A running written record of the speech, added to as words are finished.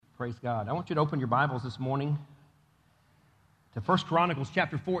Praise God. I want you to open your Bibles this morning to 1 Chronicles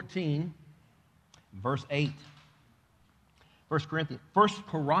chapter 14, verse 8. 1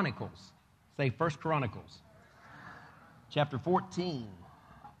 Chronicles. Say 1 Chronicles. Chapter 14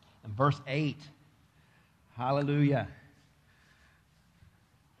 and verse 8. Hallelujah.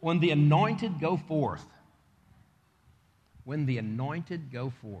 When the anointed go forth. When the anointed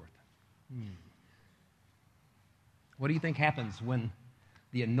go forth. What do you think happens when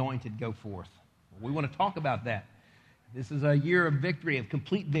the anointed go forth? We want to talk about that. This is a year of victory, of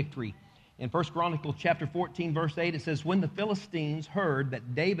complete victory. In 1 Chronicles chapter 14, verse 8, it says, when the Philistines heard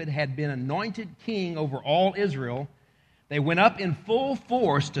that David had been anointed king over all Israel, they went up in full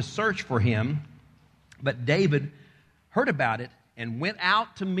force to search for him, but David heard about it and went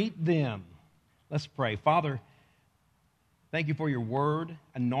out to meet them. Let's pray. Father, thank you for your word.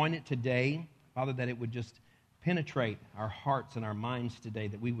 Anoint it today, Father, that it would just penetrate our hearts and our minds today,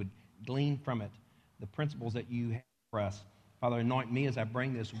 that we would glean from it the principles that you have for us. Father, anoint me as I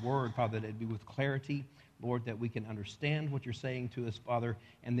bring this word, Father, that it be with clarity, Lord, that we can understand what you're saying to us, Father,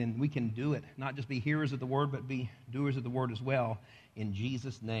 and then we can do it, not just be hearers of the word, but be doers of the word as well, in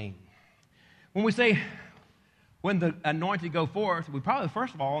Jesus' name. When we say, when the anointed go forth, we probably,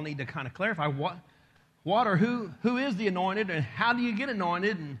 first of all, need to kind of clarify what or who is the anointed, and how do you get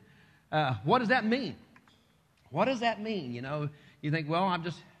anointed, and what does that mean? What does that mean? You know, you think, well, I'm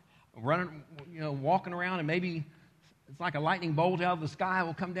just running, walking around, and maybe it's like a lightning bolt out of the sky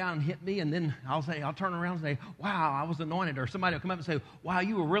will come down and hit me, and then I'll turn around and say, wow, I was anointed. Or somebody will come up and say, wow,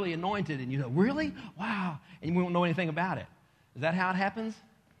 you were really anointed. And you go, really? Wow. And you won't know anything about it. Is that how it happens?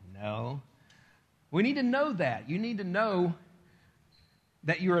 No. We need to know that. You need to know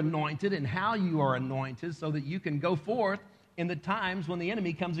that you're anointed and how you are anointed so that you can go forth in the times when the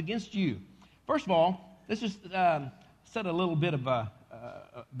enemy comes against you. First of all, let's just set a little bit of a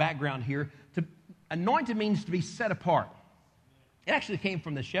background here. Anointed means to be set apart. It actually came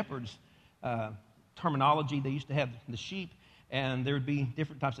from the shepherds' terminology. They used to have the sheep, and there would be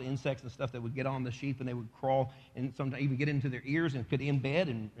different types of insects and stuff that would get on the sheep, and they would crawl and sometimes even get into their ears and could embed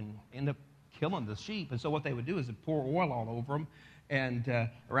and end up killing the sheep. And so what they would do is they'd pour oil all over them and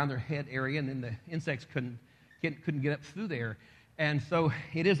around their head area, and then the insects couldn't get up through there. And so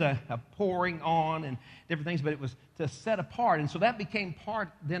it is a pouring on and different things, but it was to set apart. And so that became part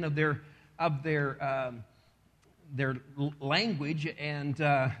then of their language, and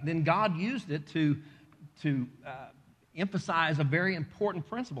then God used it to emphasize a very important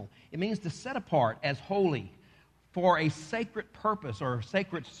principle. It means to set apart as holy for a sacred purpose or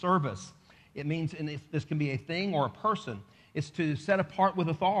sacred service. It means, and this can be a thing or a person, it's to set apart with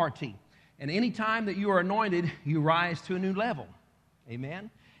authority. And any time that you are anointed, you rise to a new level. Amen?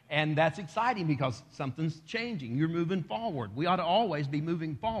 And that's exciting because something's changing. You're moving forward. We ought to always be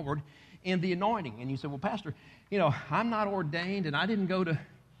moving forward in the anointing. And you say, well, Pastor, I'm not ordained and I didn't go to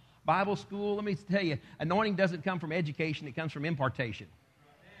Bible school. Let me tell you, anointing doesn't come from education. It comes from impartation.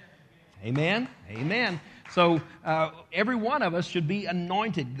 Amen? Amen. So every one of us should be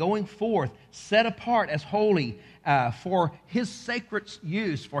anointed, going forth, set apart as holy for His sacred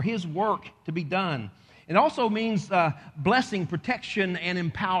use, for His work to be done. It also means blessing, protection, and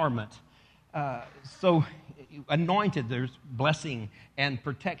empowerment. So anointed, there's blessing and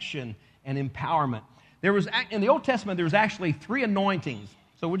protection and empowerment. There was, in the Old Testament, there was actually 3 anointings.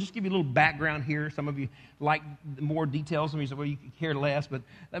 So we'll just give you a little background here. Some of you like more details. Some of you say, well, you care less. But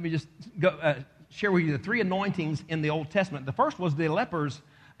let me just share with you the 3 anointings in the Old Testament. The first was the leper's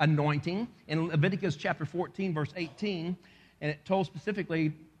anointing in Leviticus chapter 14, verse 18. And it told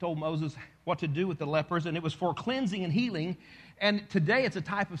Moses what to do with the lepers, and it was for cleansing and healing. And today it's a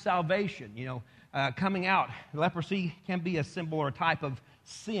type of salvation, coming out. Leprosy can be a symbol or a type of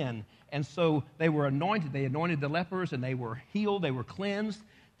sin. And so they were anointed. They anointed the lepers, and they were healed. They were cleansed.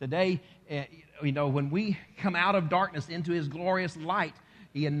 Today, when we come out of darkness into His glorious light,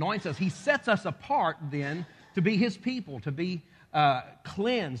 He anoints us. He sets us apart then to be His people, to be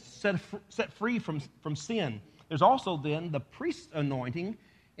cleansed, set free from sin. There's also then the priest's anointing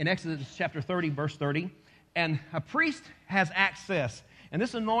in Exodus chapter 30, verse 30. And a priest has access. And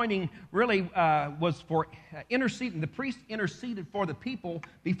this anointing really was for interceding. The priest interceded for the people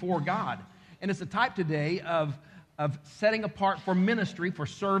before God. And it's a type today of setting apart for ministry, for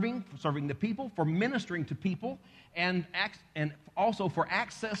serving the people, for ministering to people, and also for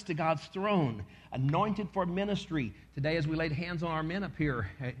access to God's throne. Anointed for ministry. Today, as we laid hands on our men up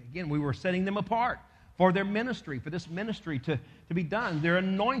here, again, we were setting them apart for their ministry, for this ministry to be done. They're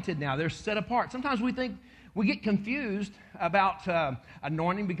anointed now. They're set apart. Sometimes we think we get confused about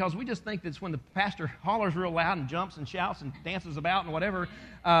anointing because we just think that's when the pastor hollers real loud and jumps and shouts and dances about and whatever.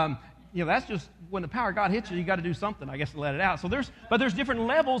 That's just when the power of God hits you, you got to do something, I guess, to let it out. But there's different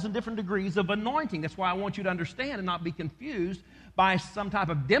levels and different degrees of anointing. That's why I want you to understand and not be confused by some type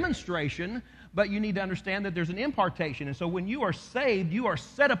of demonstration, but you need to understand that there's an impartation. And so when you are saved, you are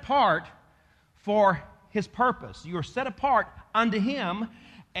set apart for His purpose. You are set apart unto Him.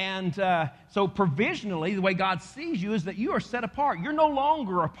 And so provisionally, the way God sees you is that you are set apart. You're no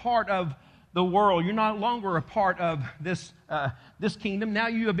longer a part of the world. You're no longer a part of this kingdom. Now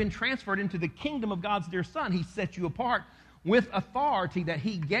you have been transferred into the kingdom of God's dear Son. He set you apart with authority that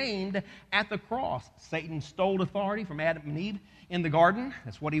He gained at the cross. Satan stole authority from Adam and Eve in the garden.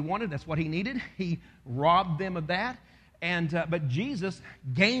 That's what he wanted. That's what he needed. He robbed them of that. But Jesus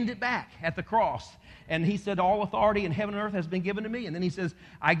gained it back at the cross. And He said, all authority in heaven and earth has been given to me. And then He says,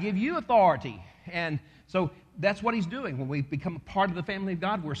 I give you authority. And so that's what He's doing. When we become a part of the family of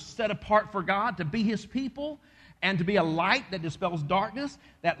God, we're set apart for God to be His people and to be a light that dispels darkness.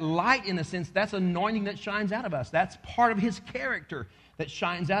 That light, in a sense, that's anointing that shines out of us. That's part of His character that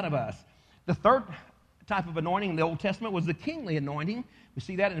shines out of us. The third type of anointing in the Old Testament was the kingly anointing. We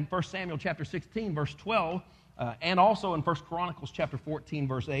see that in 1 Samuel chapter 16, verse 12, and also in 1 Chronicles chapter 14,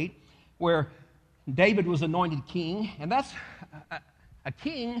 verse 8, where David was anointed king, and that's a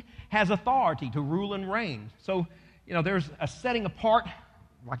king has authority to rule and reign. So, there's a setting apart,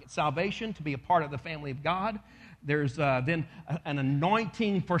 like at salvation, to be a part of the family of God. There's then an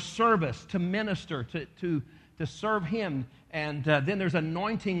anointing for service, to minister, to serve Him. And then there's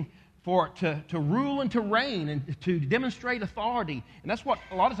anointing to rule and to reign and to demonstrate authority. And that's what,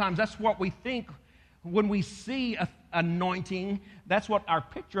 a lot of times, that's what we think when we see anointing. That's what our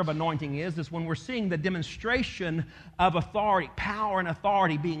picture of anointing is when we're seeing the demonstration of authority, power and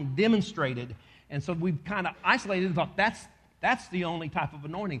authority being demonstrated. And so we've kind of isolated and thought that's the only type of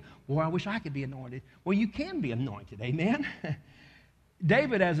anointing. Well, I wish I could be anointed. Well, you can be anointed, amen?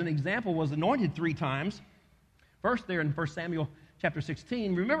 David, as an example, was anointed 3 times. First there in 1 Samuel chapter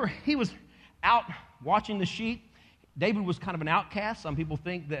 16. Remember, he was out watching the sheep. David was kind of an outcast. Some people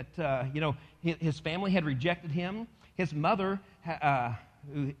think that, his family had rejected him. His mother,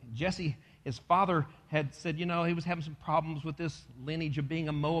 Jesse, his father, had said, he was having some problems with this lineage of being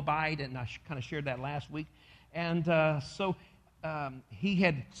a Moabite, and I kind of shared that last week. And so he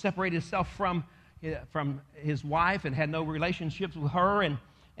had separated himself from his wife and had no relationships with her. And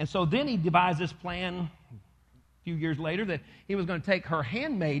so then he devised this plan a few years later that he was going to take her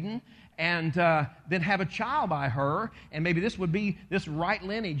handmaiden and then have a child by her, and maybe this would be this right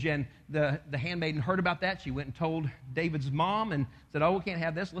lineage. And the handmaiden heard about that. She went and told David's mom and said, we can't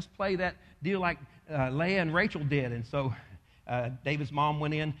have this. Let's play that deal like Leah and Rachel did. And so David's mom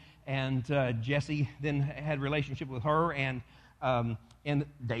went in, and Jesse then had a relationship with her, and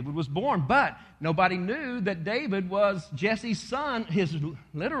David was born. But nobody knew that David was Jesse's son, his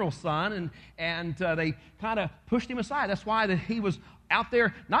literal son, and they kind of pushed him aside. That's why that he was out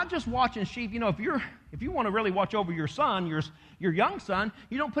there not just watching sheep. If you want to really watch over your son, your young son,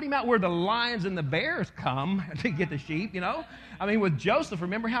 you don't put him out where the lions and the bears come to get the sheep. With Joseph,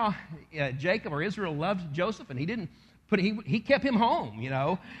 remember how Jacob or Israel loved Joseph, and he didn't. He kept him home,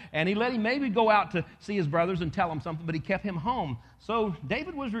 and he let him maybe go out to see his brothers and tell them something, but he kept him home. So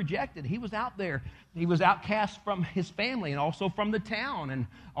David was rejected. He was out there. He was outcast from his family and also from the town and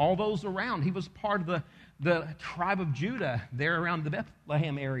all those around. He was part of the tribe of Judah there around the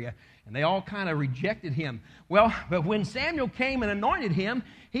Bethlehem area, and they all kind of rejected him. Well, but when Samuel came and anointed him,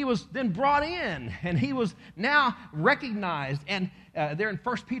 he was then brought in, and he was now recognized. And there in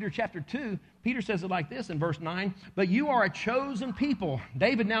 1 Peter chapter 2, Peter says it like this in verse 9, but you are a chosen people.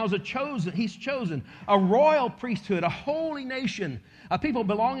 David now is he's chosen, a royal priesthood, a holy nation, a people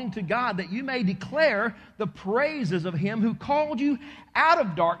belonging to God, that you may declare the praises of Him who called you out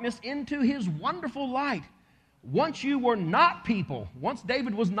of darkness into His wonderful light. Once you were not people, once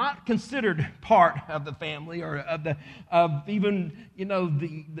David was not considered part of the family or of even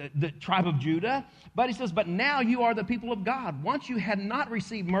the tribe of Judah, but he says, but now you are the people of God. Once you had not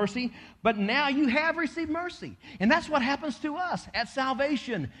received mercy, but now you have received mercy. And that's what happens to us at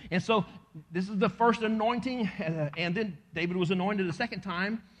salvation. And so this is the first anointing, and then David was anointed a second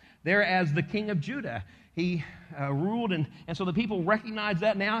time there as the king of Judah. He ruled, and so the people recognize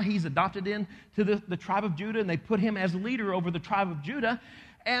that now. He's adopted into the tribe of Judah, and they put him as leader over the tribe of Judah.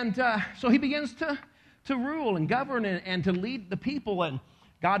 And so he begins to rule and govern and to lead the people, and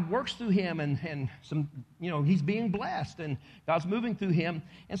God works through him, and some, he's being blessed, and God's moving through him.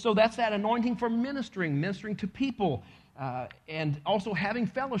 And so that's that anointing for ministering to people. and also having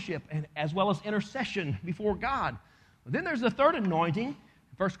fellowship, and as well as intercession before God. Then there's the third anointing,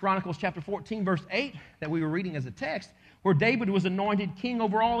 1 Chronicles chapter 14, verse 8, that we were reading as a text, where David was anointed king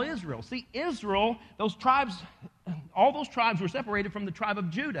over all Israel. See, Israel, those tribes, all those tribes were separated from the tribe of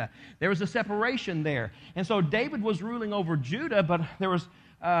Judah. There was a separation there. And so David was ruling over Judah, but there was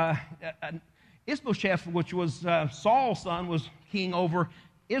Ishbosheth, which was Saul's son, was king over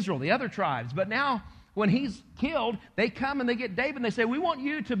Israel, the other tribes. But now, when he's killed, they come and they get David and they say, we want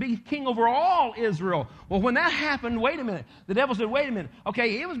you to be king over all Israel. Well, when that happened, wait a minute. The devil said, wait a minute.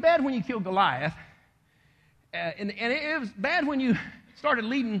 Okay, it was bad when you killed Goliath. And it was bad when you started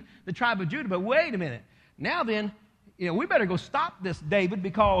leading the tribe of Judah. But wait a minute. Now then, we better go stop this David,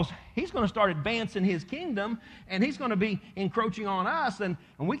 because he's going to start advancing his kingdom and he's going to be encroaching on us, and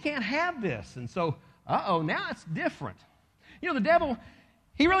we can't have this. And so, now it's different. The devil,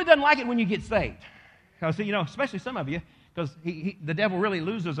 he really doesn't like it when you get saved. Because, especially some of you, because the devil really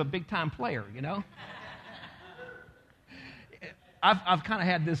loses a big-time player, I've kind of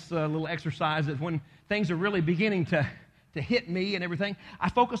had this little exercise that when things are really beginning to hit me and everything, I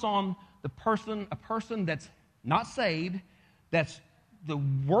focus on a person that's not saved, that's the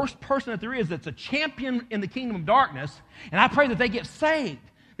worst person that there is, that's a champion in the kingdom of darkness, and I pray that they get saved.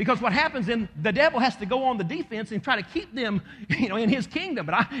 Because what happens then, the devil has to go on the defense and try to keep them, in his kingdom.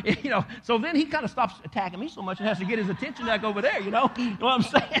 But so then he kind of stops attacking me so much and has to get his attention back over there. You know what I'm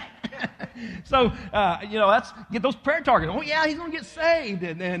saying? So let's get those prayer targets. Oh yeah, he's going to get saved,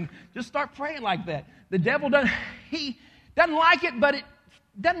 and just start praying like that. The devil doesn't like it, but it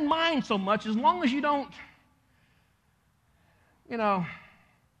doesn't mind so much as long as you don't,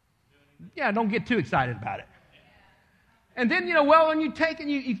 don't get too excited about it. And then, when you take and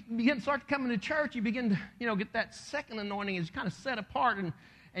you begin to start coming to church, you begin to, get that second anointing is kind of set apart, and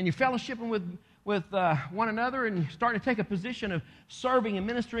you're fellowshipping with one another, and you start to take a position of serving and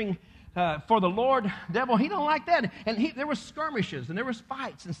ministering for the Lord. Devil, he don't like that. And there was skirmishes, and there was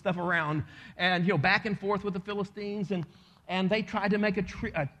fights and stuff around, and, back and forth with the Philistines, and they tried to make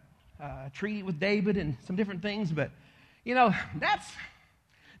a treaty with David and some different things, but, that's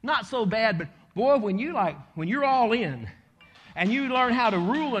not so bad. But, boy, when you're all in, and you learn how to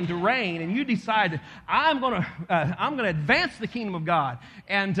rule and to reign, and you decide, I'm going to advance the kingdom of God,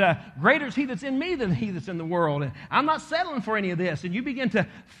 and greater is he that's in me than he that's in the world, and I'm not settling for any of this, and you begin to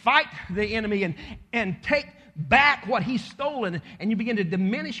fight the enemy and take back what he's stolen, and you begin to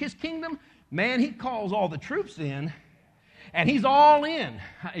diminish his kingdom, man, he calls all the troops in, and he's all in.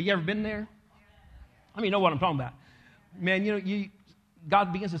 You ever been there? I mean, you know what I'm talking about. Man,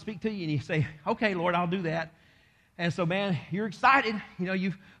 God begins to speak to you, and you say, okay, Lord, I'll do that. And so, man, you're excited.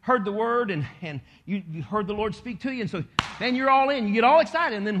 You've heard the word, and you heard the Lord speak to you. And so, man, you're all in. You get all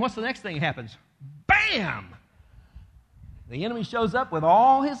excited. And then what's the next thing that happens? Bam! The enemy shows up with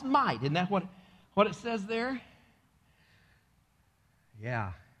all his might. Isn't that what it says there?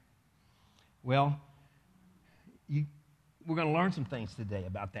 Yeah. Well, we're going to learn some things today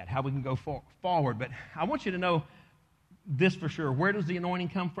about that, how we can go forward. But I want you to know this for sure. Where does the anointing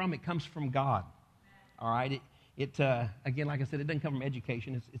come from? It comes from God. All right? It again, like I said, it doesn't come from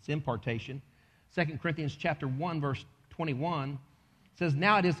education. It's impartation. 2 Corinthians chapter 1, verse 21 says,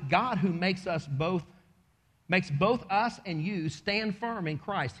 now it is God who makes both us and you stand firm in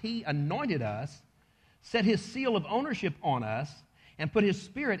Christ. He anointed us, set his seal of ownership on us, and put his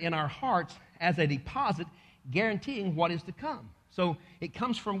Spirit in our hearts as a deposit, guaranteeing what is to come. So it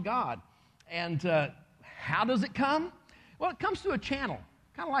comes from God. And how does it come? Well, it comes through a channel.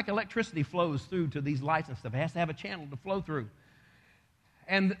 Kind of like electricity flows through to these lights and stuff. It has to have a channel to flow through.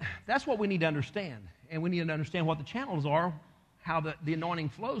 And that's what we need to understand. And we need to understand what the channels are, how the anointing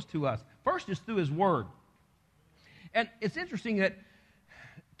flows to us. First is through his word. And it's interesting that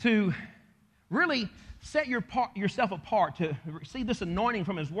to really set yourself apart, to receive this anointing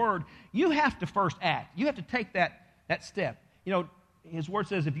from his word, you have to first act. You have to take that step. His word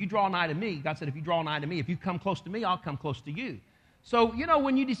says, if you draw nigh to me, God said, if you draw nigh to me, if you come close to me, I'll come close to you. So,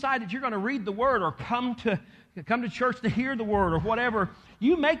 when you decide that you're going to read the word or come to church to hear the word or whatever,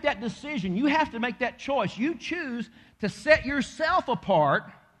 you make that decision. You have to make that choice. You choose to set yourself apart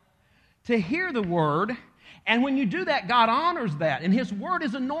to hear the word. And when you do that, God honors that. And his word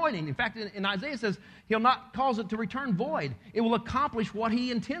is anointing. In fact, in Isaiah it says, he'll not cause it to return void. It will accomplish what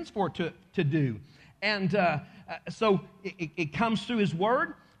he intends for it to do. And so it comes through his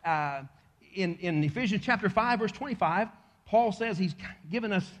word. In Ephesians chapter 5, verse 25, Paul says he's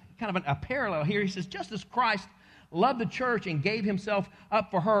given us kind of a parallel here. He says, just as Christ loved the church and gave himself up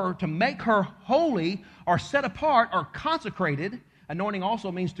for her to make her holy or set apart or consecrated, anointing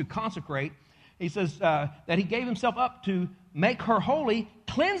also means to consecrate. he says that he gave himself up to make her holy,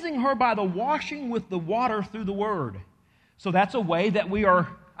 cleansing her by the washing with the water through the word. So that's a way that we are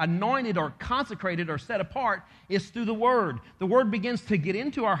anointed or consecrated or set apart, is through the word. The word begins to get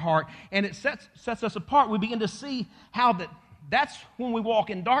into our heart, and it sets us apart. We begin to see how that's when we walk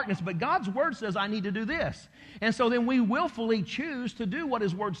in darkness, but God's word says, I need to do this. And so then we willfully choose to do what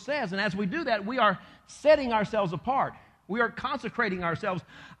his word says. And as we do that, we are setting ourselves apart. We are consecrating ourselves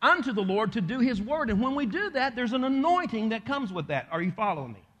unto the Lord to do his word. And when we do that, there's an anointing that comes with that. Are you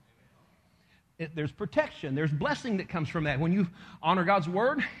following me? There's protection. There's blessing that comes from that. When you honor God's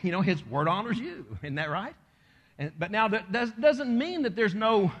word, his word honors you. Isn't that right? But now that doesn't mean that there's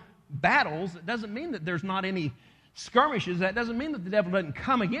no battles. It doesn't mean that there's not any skirmishes. That doesn't mean that the devil doesn't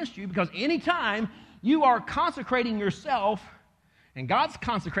come against you, because anytime you are consecrating yourself and God's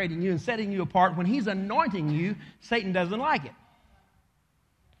consecrating you and setting you apart, when he's anointing you, Satan doesn't like it.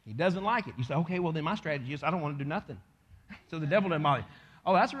 He doesn't like it. You say, okay, well then my strategy is I don't want to do nothing. So the devil doesn't bother you.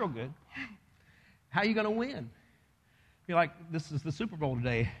 Oh, that's real good. How are you going to win? You're like, this is the Super Bowl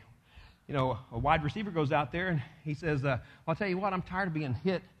today. A wide receiver goes out there and he says, I'll tell you what, I'm tired of being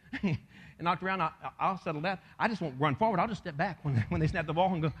hit and knocked around. I'll settle that. I just won't run forward. I'll just step back when they snap the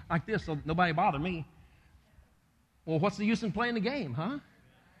ball and go like this so nobody bother me. Well, what's the use in playing the game, huh?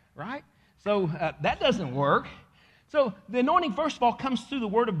 Right? So that doesn't work. So the anointing, first of all, comes through the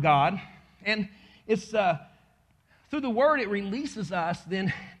Word of God. And it's through the Word, it releases us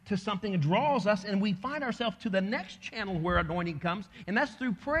then to something and draws us, and we find ourselves to the next channel where anointing comes, and that's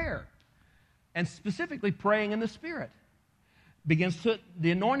through prayer. And specifically praying in the Spirit.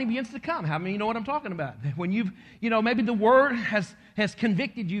 The anointing begins to come. How many know what I'm talking about? When maybe the Word has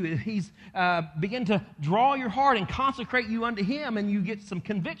convicted you. He's begin to draw your heart and consecrate you unto Him, and you get some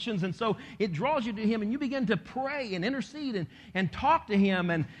convictions, and so it draws you to Him, and you begin to pray and intercede and talk to Him,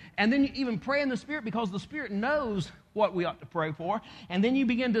 and then you even pray in the Spirit, because the Spirit knows what we ought to pray for, and then you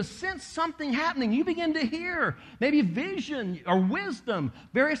begin to sense something happening. You begin to hear maybe vision or wisdom,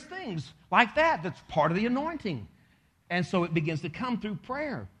 various things like that. That's part of the anointing. And so it begins to come through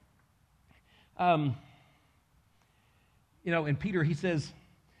prayer. In Peter he says,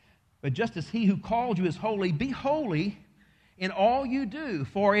 but just as he who called you is holy, be holy in all you do.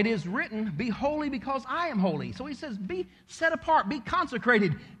 For it is written, be holy because I am holy. So he says, be set apart, be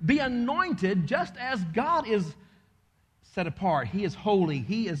consecrated, be anointed just as God is set apart. He is holy,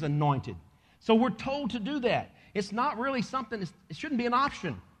 he is anointed. So we're told to do that. It's not really something, it shouldn't be an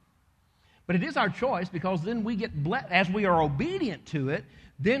option. But it is our choice, because then we get blessed. As we are obedient to it,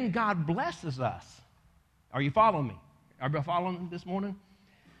 then God blesses us. Are you following me? Are you following this morning?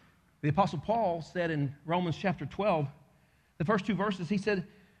 The Apostle Paul said in Romans chapter 12, the first two verses, he said,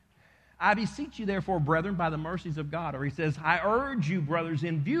 I beseech you therefore, brethren, by the mercies of God. Or he says, I urge you, brothers,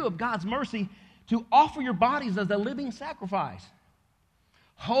 in view of God's mercy, to offer your bodies as a living sacrifice,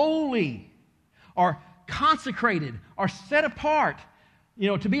 holy, or consecrated, or set apart,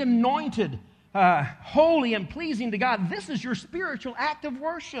 to be anointed, holy and pleasing to God. This is your spiritual act of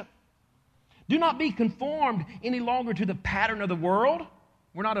worship. Do not be conformed any longer to the pattern of the world.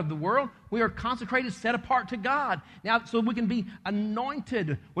 We're not of the world. We are consecrated, set apart to God. Now, so we can be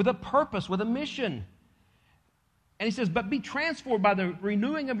anointed with a purpose, with a mission. And he says, but be transformed by the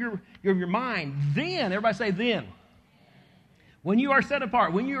renewing of your mind. Then, everybody say then. When you are set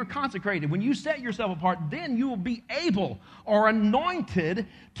apart, when you are consecrated, when you set yourself apart, then you will be able or anointed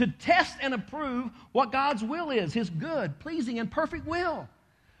to test and approve what God's will is, His good, pleasing, and perfect will.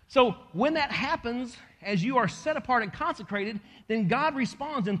 So when that happens, as you are set apart and consecrated, then God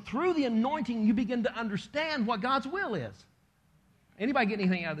responds, and through the anointing, you begin to understand what God's will is. Anybody get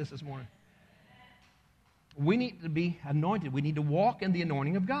anything out of this morning? We need to be anointed. We need to walk in the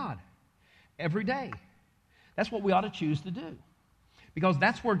anointing of God every day. That's what we ought to choose to do. Because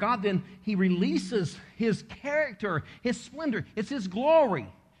that's where God then, He releases His character, His splendor. It's His glory.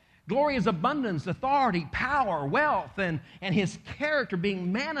 Glory is abundance, authority, power, wealth, and His character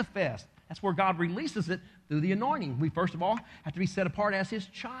being manifest. That's where God releases it through the anointing. We first of all have to be set apart as His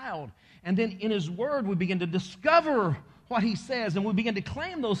child. And then in His Word we begin to discover what He says, and we begin to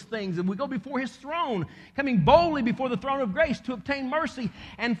claim those things, and we go before His throne, coming boldly before the throne of grace to obtain mercy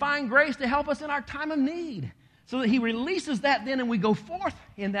and find grace to help us in our time of need. So that He releases that then, and we go forth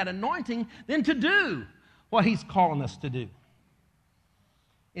in that anointing then to do what He's calling us to do.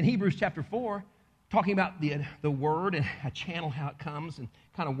 In Hebrews chapter 4, talking about the Word and a channel, how it comes and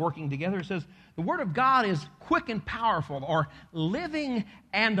kind of working together, it says, the Word of God is quick and powerful, or living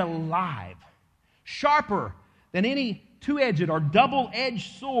and alive, sharper than any two-edged or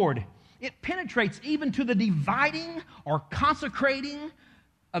double-edged sword. It penetrates even to the dividing or consecrating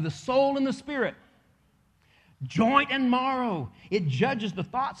of the soul and the spirit, joint and marrow. It judges the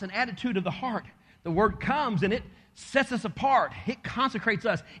thoughts and attitude of the heart. The word comes and it sets us apart. It consecrates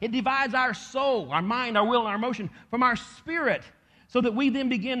us. It divides our soul, our mind, our will, and our emotion from our spirit, so that we then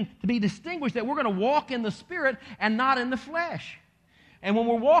begin to be distinguished, that we're going to walk in the Spirit and not in the flesh. And when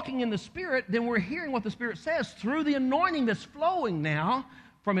we're walking in the Spirit, then we're hearing what the Spirit says through the anointing that's flowing now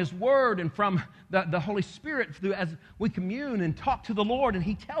from His Word and from the Holy Spirit as we commune and talk to the Lord, and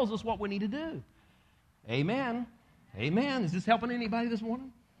He tells us what we need to do. Amen. Amen. Is this helping anybody this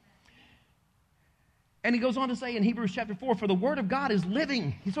morning? And he goes on to say in Hebrews chapter 4, for the Word of God is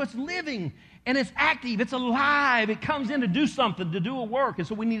living. So it's living, and it's active, it's alive. It comes in to do something, to do a work. And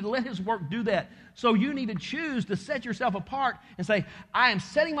so we need to let His work do that. So you need to choose to set yourself apart and say, I am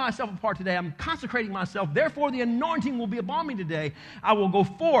setting myself apart today. I'm consecrating myself. Therefore, the anointing will be upon me today. I will go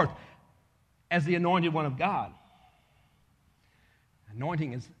forth as the anointed one of God.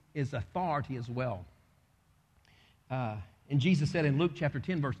 Anointing is authority as well. And Jesus said in Luke chapter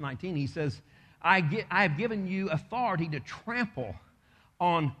 10, verse 19, He says, I have given you authority to trample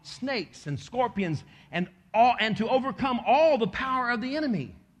on snakes and scorpions and to overcome all the power of the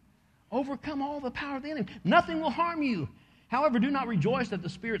enemy. Overcome all the power of the enemy. Nothing will harm you. However, do not rejoice that the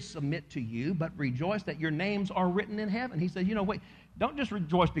spirits submit to you, but rejoice that your names are written in heaven. He said, wait, don't just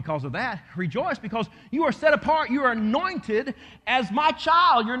rejoice because of that. Rejoice because you are set apart. You are anointed as my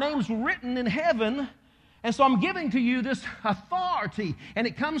child. Your name's written in heaven. And so I'm giving to you this authority, and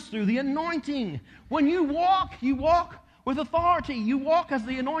it comes through the anointing. When you walk with authority. You walk as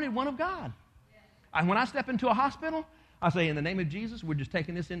the anointed one of God. And when I step into a hospital, I say, in the name of Jesus, we're just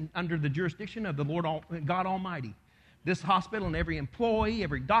taking this in under the jurisdiction of the Lord God Almighty. This hospital and every employee,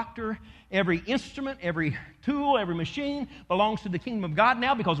 every doctor, every instrument, every tool, every machine belongs to the kingdom of God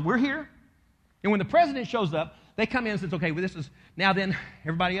now because we're here. And when the president shows up, they come in and says, okay, well, this is, now then,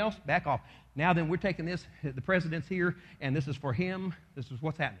 everybody else, back off. Now then, we're taking this, the president's here, and this is for him. This is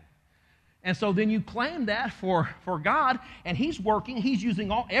what's happening. And so then you claim that for God, and He's working. He's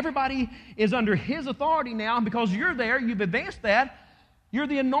using everybody is under His authority now, and because you're there, you've advanced that. You're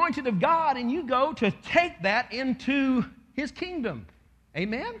the anointed of God, and you go to take that into His kingdom.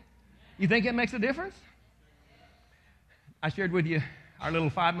 Amen? You think it makes a difference? I shared with you our little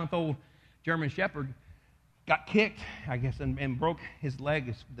 5-month-old German Shepherd got kicked, I guess, and broke his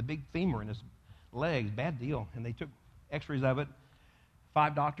leg, the big femur in his leg. Bad deal. And they took x-rays of it.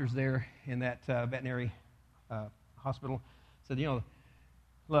 5 doctors there in that veterinary hospital said,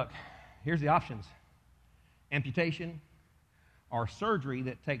 look, here's the options. Amputation or surgery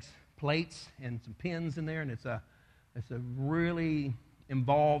that takes plates and some pins in there, and it's a really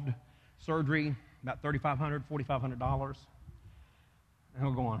involved surgery, about $3,500, $4,500. And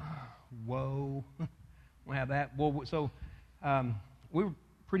we're going, whoa. We'll have that. Well, so we were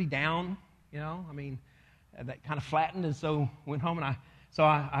pretty down, that kind of flattened, and so went home, and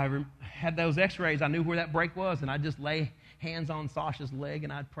I had those x-rays. I knew where that break was, and I'd just lay hands on Sasha's leg,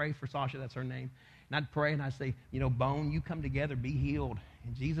 and I'd pray for Sasha. That's her name. And I'd pray, and I'd say, bone, you come together, be healed.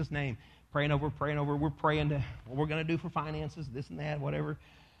 In Jesus' name, praying over. We're praying to what we're going to do for finances, this and that, whatever.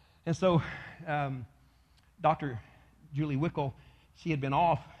 And so Dr. Julie Wickel, she had been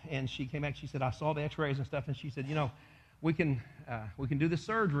off, and she came back. She said, I saw the x-rays and stuff, and she said, we can do the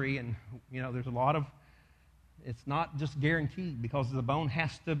surgery, and, there's a lot of, it's not just guaranteed because the bone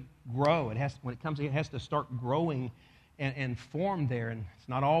has to grow. It has to start growing and form there, and it's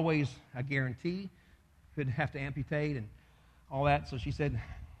not always a guarantee. Could have to amputate and all that. So she said,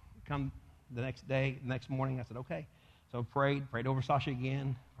 come the next morning. I said, okay. So prayed over Sasha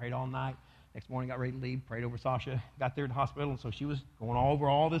again, prayed all night. Next morning, got ready to leave, prayed over Sasha, got there at the hospital, and so she was going over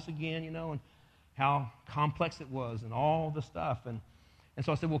all this again, and how complex it was and all the stuff. And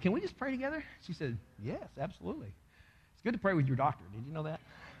so I said, well, can we just pray together? She said, yes, absolutely. It's good to pray with your doctor. Did you know that?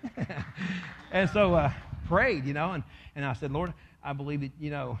 And so prayed, and I said, Lord, I believe that,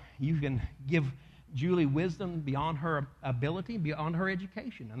 you can give Julie wisdom beyond her ability, beyond her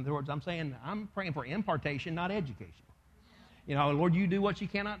education. In other words, I'm praying for impartation, not education. Lord, you do what you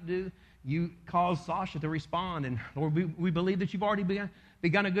cannot do. You cause Sasha to respond, and Lord, we believe that you've already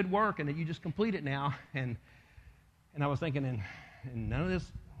begun a good work, and that you just complete it now. And I was thinking, and none of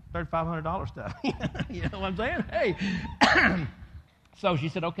this $3,500 stuff. You know what I'm saying? Hey. So she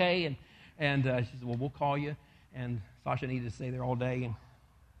said, okay, and she said, well, we'll call you. And Sasha needed to stay there all day and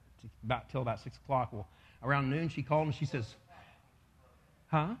till about 6 o'clock. Well, around noon she called and she says,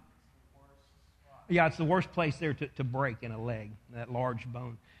 huh? Yeah, it's the worst place there to break in a leg, that large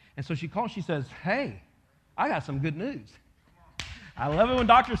bone. And so she called, she says, hey, I got some good news. I love it when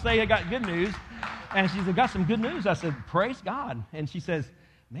doctors say they got good news. And she said, got some good news. I said, praise God. And she says,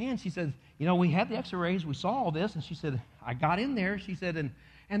 man, she said, we had the x-rays, we saw all this, and she said, I got in there, she said,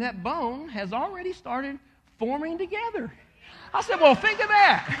 and that bone has already started forming together. I said, well, think of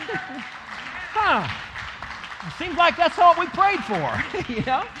that. It seems like that's all we prayed for,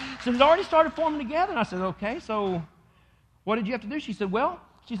 So it's already started forming together. And I said, okay, so what did you have to do? She said,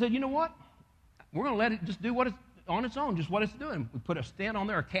 you know what? We're going to let it just do what it's on its own, just what it's doing. We put a stent on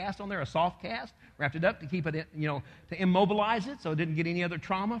there, a cast on there, a soft cast, wrapped it up to keep it, to immobilize it so it didn't get any other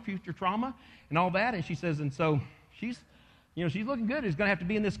future trauma, and all that. And she says, and so she's looking good. It's going to have to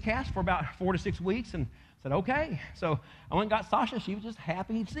be in this cast for about 4 to 6 weeks. And I said, okay. So I went and got Sasha. She was just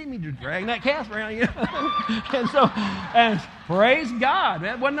happy to see me just dragging that cast around, and praise God.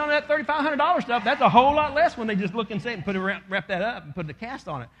 That wasn't on that $3,500 stuff. That's a whole lot less when they just look and say and wrap that up and put the cast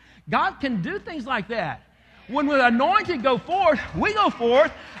on it. God can do things like that. When we're anointed go forth, we go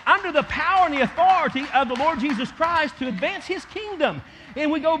forth under the power and the authority of the Lord Jesus Christ to advance His kingdom.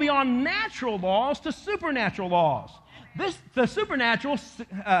 And we go beyond natural laws to supernatural laws. The supernatural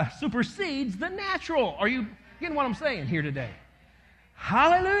supersedes the natural. Are you getting what I'm saying here today?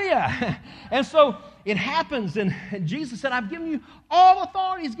 Hallelujah. And so it happens, and Jesus said, I've given you all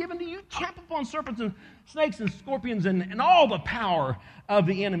authority is given to you. Trample upon serpents and snakes and scorpions and all the power of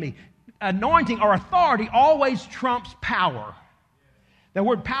the enemy. Anointing or authority always trumps power. The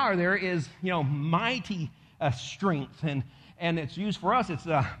word power there is, mighty strength, and it's used for us. It's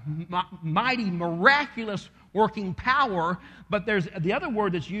a mighty, miraculous working power. But there's the other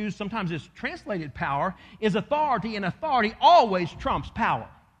word that's used, sometimes it's translated power, is authority, and authority always trumps power.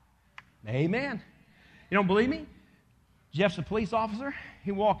 Amen. You don't believe me? Jeff's a police officer.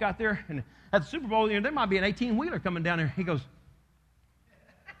 He walked out there, and at the Super Bowl, there might be an 18-wheeler coming down there. He goes,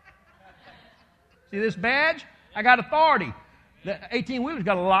 see this badge? I got authority. The 18-wheeler's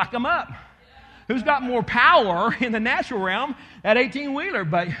got to lock them up. Who's got more power in the natural realm? That 18-wheeler.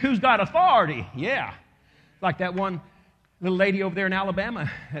 But who's got authority? Yeah. Like that one little lady over there in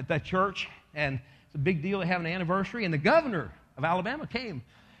Alabama at that church. And it's a big deal. They have an anniversary. And the governor of Alabama came.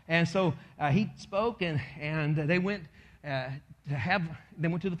 And so he spoke, and they went they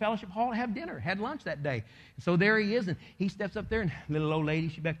went to the fellowship hall to have dinner, had lunch that day. And so there he is, and he steps up there, and little old lady,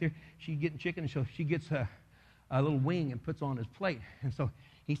 she's back there, she's getting chicken, and so she gets a little wing and puts on his plate. And so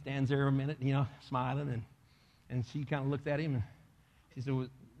he stands there a minute, smiling, and she kind of looks at him, and she said, well,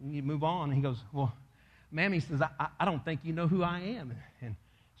 you move on. And he goes, well, ma'am, he says, I don't think you know who I am. And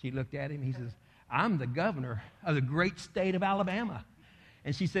she looked at him, he says, I'm the governor of the great state of Alabama.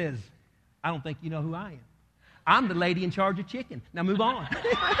 And she says, I don't think you know who I am. I'm the lady in charge of chicken. Now move on.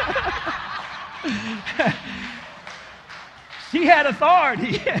 She had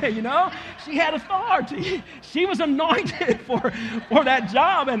authority, She had authority. She was anointed for that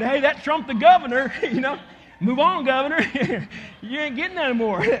job, and hey, that trumped the governor, Move on, governor. You ain't getting that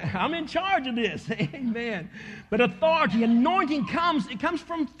anymore. I'm in charge of this. Amen. But authority, anointing comes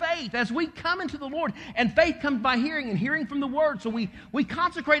from faith. As we come into the Lord, and faith comes by hearing, and hearing from the Word. So we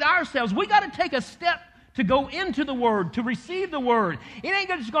consecrate ourselves. We got to take a step to go into the Word, to receive the Word. It ain't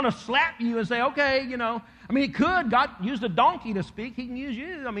just going to slap you and say, okay, it could. God used a donkey to speak. He can use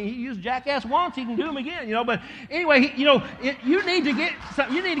you. He used jackass once. He can do him again, But anyway, you need to get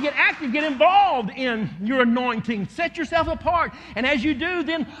active, get involved in your anointing. Set yourself apart. And as you do,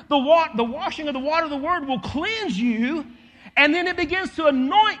 then the washing of the water of the Word will cleanse you. And then it begins to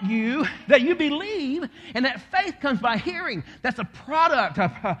anoint you that you believe, and that faith comes by hearing. That's a product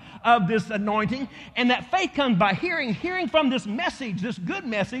of this anointing. And that faith comes by hearing from this message, this good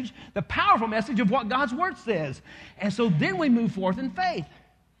message, the powerful message of what God's Word says. And so then we move forth in faith.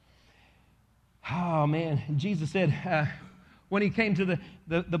 Oh, man. Jesus said when he came to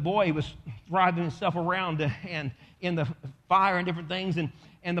the boy, he was writhing himself around and in the fire and different things.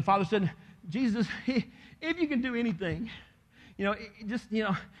 And the father said, Jesus, if you can do anything,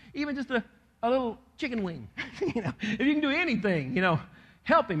 even just a little chicken wing, if you can do anything,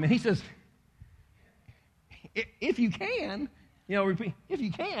 help him. And he says, if you can, repeat, if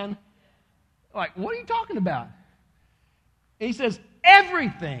you can, like, what are you talking about? And he says,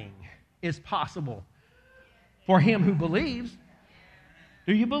 everything is possible for him who believes.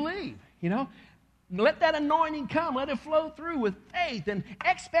 Do you believe? Let that anointing come. Let it flow through with faith and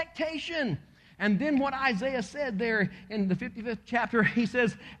expectation. And then what Isaiah said there in the 55th chapter, he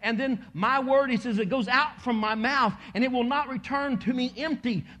says, and then my word, he says, it goes out from my mouth, and it will not return to me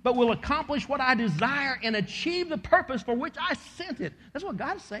empty, but will accomplish what I desire and achieve the purpose for which I sent it. That's what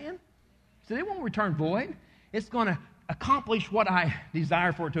God's saying. He said, it won't return void. It's going to accomplish what I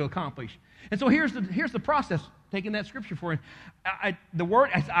desire for it to accomplish. And so here's the process, taking that scripture for you. The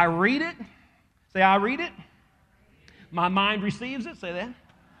word, as I read it, say, I read it. My mind receives it, say that.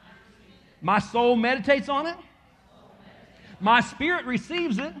 My soul meditates on it. My spirit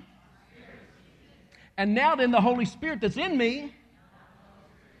receives it. And now then the Holy Spirit that's in me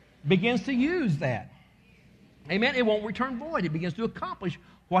begins to use that. Amen? It won't return void. It begins to accomplish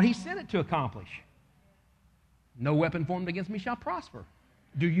what He sent it to accomplish. No weapon formed against me shall prosper.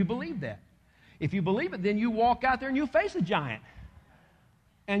 Do you believe that? If you believe it, then you walk out there and you face a giant.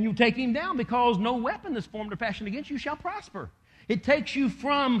 And you take him down, because no weapon that's formed or fashioned against you shall prosper. It takes you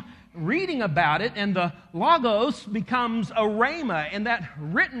from reading about it, and the logos becomes a rhema, and that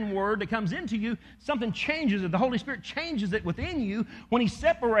written word that comes into you, something changes it. The Holy Spirit changes it within you when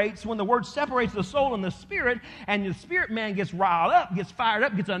the word separates the soul and the spirit, and the spirit man gets riled up, gets fired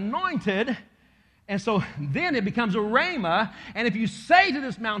up, gets anointed. And so then it becomes a rhema, and if you say to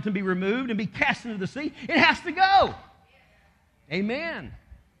this mountain, be removed and be cast into the sea, it has to go. Amen.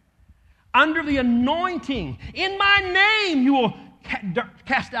 Under the anointing, in my name you will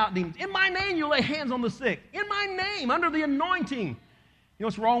cast out demons. In my name you will lay hands on the sick. In my name, under the anointing. You know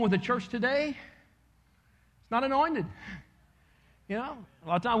what's wrong with the church today? It's not anointed. You know, a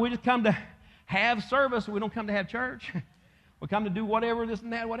lot of times we just come to have service. We don't come to have church. We come to do whatever, this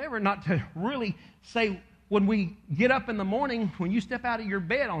and that, whatever, not to really say, when we get up in the morning, when you step out of your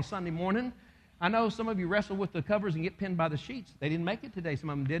bed on Sunday morning, I know some of you wrestle with the covers and get pinned by the sheets. They didn't make it today.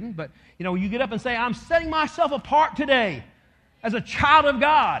 Some of them didn't. But, you know, you get up and say, I'm setting myself apart today as a child of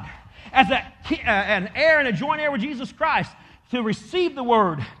God, as an heir and a joint heir with Jesus Christ, to receive the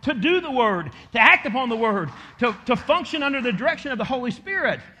Word, to do the Word, to act upon the Word, to function under the direction of the Holy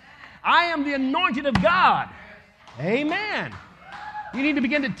Spirit. I am the anointed of God. Amen. You need to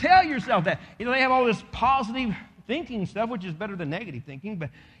begin to tell yourself that. You know, they have all this positive thinking stuff, which is better than negative thinking. But,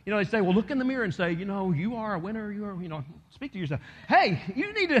 you know, they say, well, look in the mirror and say, you know, you are a winner. You are, you know, speak to yourself. Hey,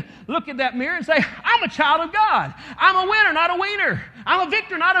 you need to look at that mirror and say, I'm a child of God. I'm a winner, not a wiener. I'm a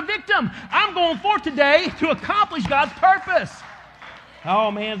victor, not a victim. I'm going forth today to accomplish God's purpose.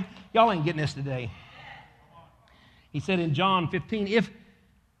 Oh, man, y'all ain't getting this today. He said in John 15, if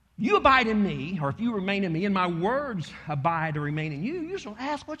you abide in me, or if you remain in me, and my words abide or remain in you, you shall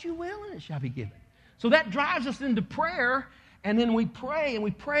ask what you will, and it shall be given. So that drives us into prayer, and then we pray, and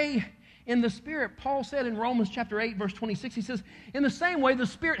we pray in the Spirit. Paul said in Romans chapter 8, verse 26, he says, in the same way, the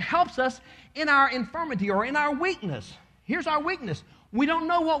Spirit helps us in our infirmity or in our weakness. Here's our weakness. We don't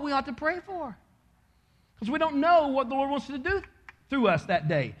know what we ought to pray for, because we don't know what the Lord wants to do through us that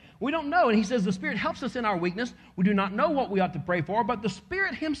day. We don't know. And he says the Spirit helps us in our weakness. We do not know what we ought to pray for, but the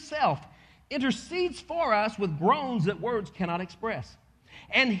Spirit Himself intercedes for us with groans that words cannot express.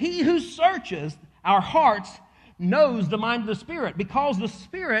 And He who searches our hearts knows the mind of the Spirit, because the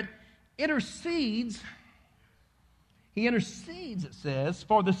Spirit intercedes. He intercedes, it says,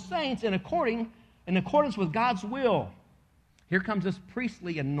 for the saints in accordance with God's will. Here comes this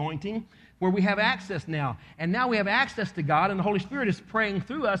priestly anointing where we have access now. And now we have access to God, and the Holy Spirit is praying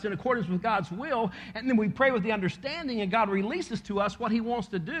through us in accordance with God's will. And then we pray with the understanding, and God releases to us what He wants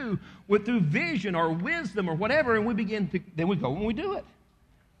to do through vision or wisdom or whatever, and then we go and we do it.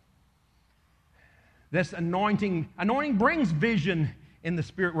 This anointing brings vision in the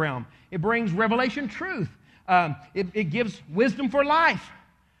spirit realm. It brings revelation truth. It gives wisdom for life.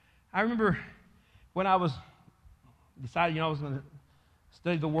 I remember when I was decided, I was going to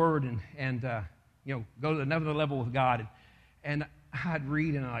study the Word and go to another level with God. And I'd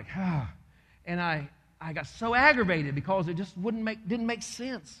read and I'm like, and I got so aggravated because it just didn't make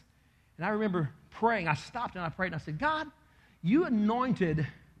sense. And I remember praying. I stopped and I prayed and I said, God, you anointed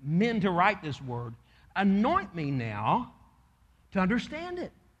men to write this Word. Anoint me now to understand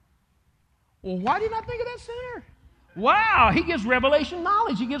it. Well, why didn't I think of that sooner? Wow, He gives revelation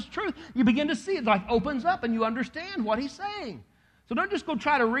knowledge. He gives truth. You begin to see it, like opens up and you understand what He's saying. So don't just go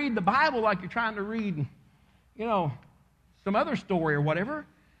try to read the Bible like you're trying to read, some other story or whatever.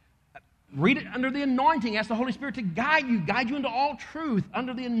 Read it under the anointing. Ask the Holy Spirit to guide you into all truth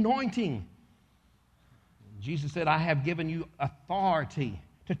under the anointing. Jesus said, I have given you authority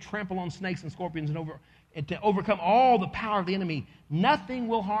to trample on snakes and scorpions and to overcome all the power of the enemy. Nothing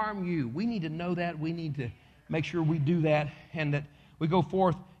will harm you. We need to know that. We need to make sure we do that and that we go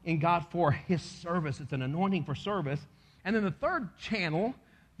forth in God for His service. It's an anointing for service. And then the third channel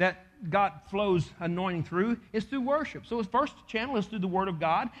that God flows anointing through is through worship. So His first channel is through the Word of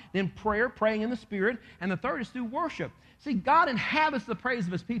God, then prayer, praying in the Spirit, and the third is through worship. See, God inhabits the praise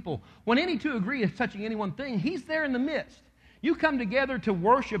of His people. When any two agree is touching any one thing, He's there in the midst. You come together to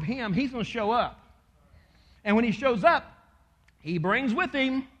worship Him, He's going to show up. And when He shows up, He brings with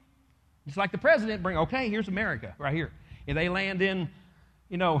Him, just like the president here's America right here. If they land in,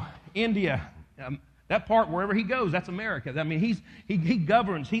 India, That part, wherever he goes, that's America. I mean, he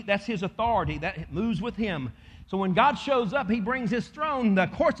governs. That's his authority. That moves with him. So when God shows up, he brings his throne. The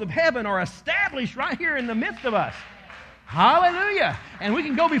courts of heaven are established right here in the midst of us. Hallelujah. And we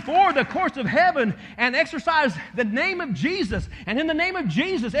can go before the courts of heaven and exercise the name of Jesus. And in the name of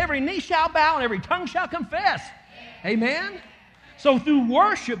Jesus, every knee shall bow and every tongue shall confess. Amen. So through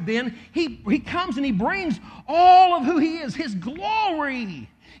worship then, he comes and he brings all of who he is, his glory,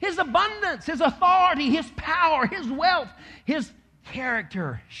 his abundance, his authority, his power, his wealth, his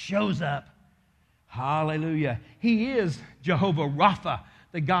character shows up. Hallelujah. He is Jehovah Rapha,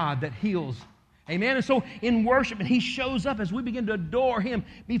 the God that heals. Amen. And so in worship, and he shows up as we begin to adore him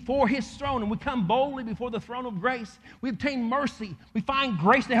before his throne, and we come boldly before the throne of grace. We obtain mercy. We find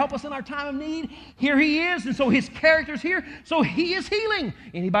grace to help us in our time of need. Here he is, and so his character's here. So he is healing.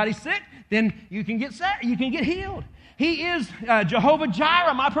 Anybody sick? Then you can get set. You can get healed. He is Jehovah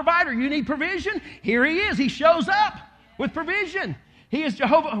Jireh, my provider. You need provision? Here he is. He shows up with provision. He is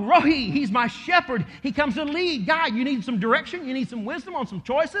Jehovah Rohi. He's my shepherd. He comes to lead, guide. You need some direction. You need some wisdom on some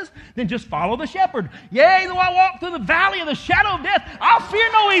choices. Then just follow the shepherd. Yea, though I walk through the valley of the shadow of death, I'll fear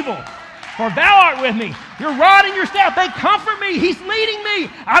no evil, for thou art with me. Your rod and your staff, they comfort me. He's leading me.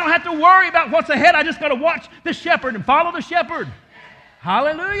 I don't have to worry about what's ahead. I just got to watch the shepherd and follow the shepherd.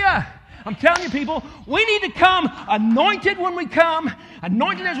 Hallelujah. I'm telling you, people, we need to come anointed when we come,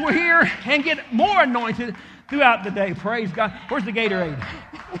 anointed as we're here, and get more anointed throughout the day. Praise God. Where's the Gatorade?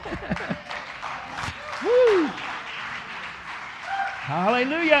 Woo.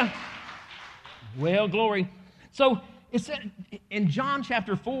 Hallelujah. Well, glory. So it said in John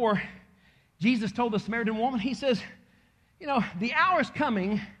chapter 4, Jesus told the Samaritan woman, he says, the hour is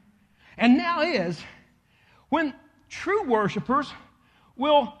coming, and now is, when true worshipers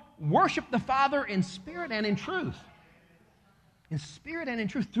will worship the Father in spirit and in truth. In spirit and in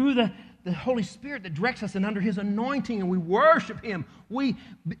truth, through the Holy Spirit that directs us and under his anointing, and we worship him. We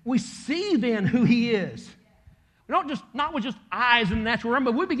see then who he is. We don't not with just eyes in the natural realm,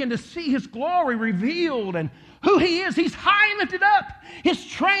 but we begin to see his glory revealed and who he is. He's high and lifted up. His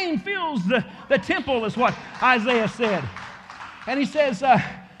train fills the temple, is what Isaiah said. And he says,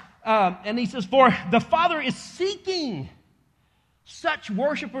 for the Father is seeking such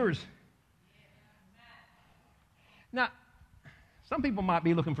worshipers. Now, some people might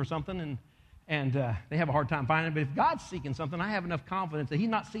be looking for something and they have a hard time finding it, but if God's seeking something, I have enough confidence that he's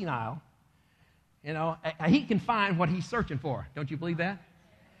not senile. He can find what he's searching for. Don't you believe that?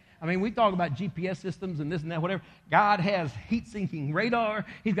 I mean, we talk about GPS systems and this and that, whatever. God has heat-sinking radar.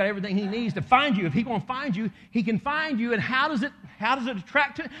 He's got everything he needs to find you. If he's going to find you, he can find you. And how does it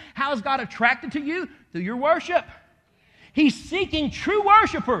attract to? How is God attracted to you? Through your worship. He's seeking true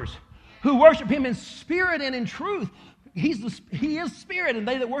worshipers who worship him in spirit and in truth. He is spirit, and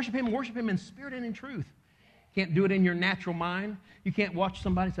they that worship him in spirit and in truth. You can't do it in your natural mind. You can't watch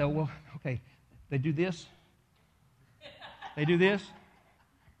somebody and say, well, okay, they do this. They do this.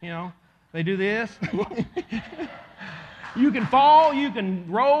 They do this. You can fall, you can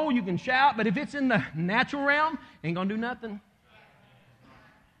roll, you can shout, but if it's in the natural realm, ain't going to do nothing.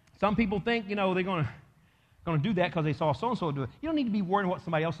 Some people think, they're going to do that because they saw so-and-so do it. You don't need to be worried what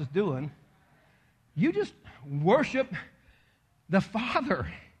somebody else is doing. You just worship the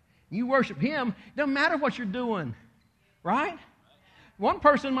Father. You worship him. It doesn't matter what you're doing, right? One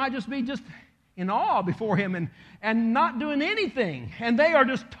person might just be in awe before him and not doing anything. And they are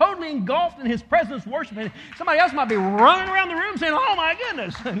just totally engulfed in his presence, worshiping. Somebody else might be running around the room saying, oh my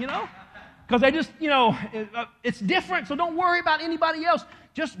goodness, Because they just, it's different, so don't worry about anybody else.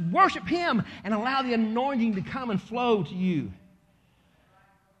 Just worship him and allow the anointing to come and flow to you.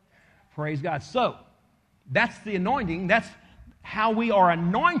 Praise God. So, that's the anointing. That's how we are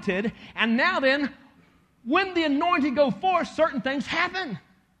anointed. And now then, when the anointing go forth, certain things happen.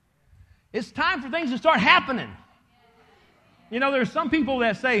 It's time for things to start happening. There's some people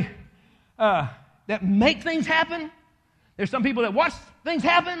that say, that make things happen. There's some people that watch things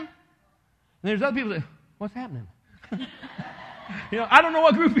happen. And there's other people that, what's happening? I don't know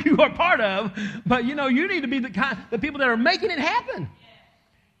what group you are part of, but you need to be the people that are making it happen.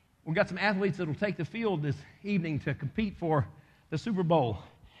 We've got some athletes that will take the field this evening to compete for the Super Bowl.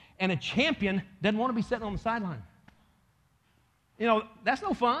 And a champion doesn't want to be sitting on the sideline. That's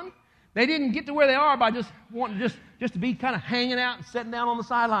no fun. They didn't get to where they are by just wanting just to be kind of hanging out and sitting down on the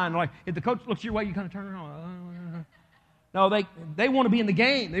sideline. Like if the coach looks your way, you kind of turn around. No, they want to be in the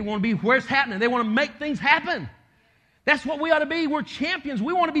game. They want to be where it's happening. They want to make things happen. That's what we ought to be. We're champions.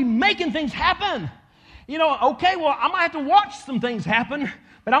 We want to be making things happen. Okay, well, I might have to watch some things happen,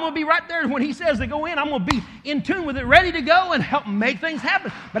 but I'm going to be right there when he says to go in. I'm going to be in tune with it, ready to go and help make things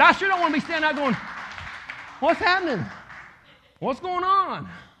happen. But I sure don't want to be standing out going, What's happening? What's going on?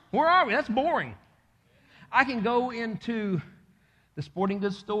 Where are we? That's boring. I can go into the sporting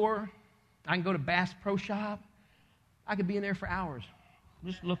goods store. I can go to Bass Pro Shop. I could be in there for hours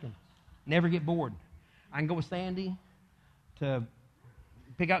just looking. Never get bored. I can go with Sandy to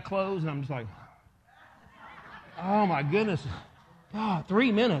pick out clothes, and I'm just like, oh, my goodness. Oh,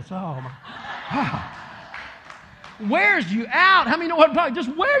 3 minutes. Oh, my. Oh. Wears you out. How many know what I'm talking?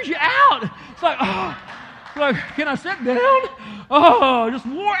 Just wears you out. It's like, oh, can I sit down? Oh, just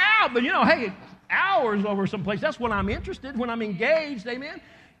wore out. But, hey, hours over someplace. That's when I'm interested, when I'm engaged. Amen.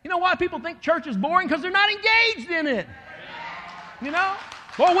 You know why people think church is boring? Because they're not engaged in it.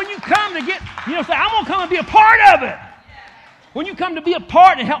 Well, when you come to get, say, I'm going to come and be a part of it. When you come to be a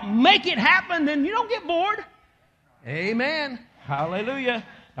part and help make it happen, then you don't get bored. Amen. Hallelujah.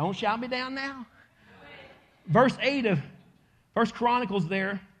 Don't shout me down now. Verse 8 of 1 Chronicles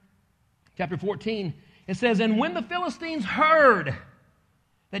there, chapter 14, it says, and when the Philistines heard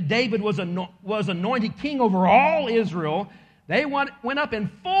that David was anointed king over all Israel, they went up in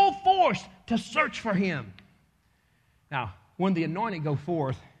full force to search for him. Now, when the anointed go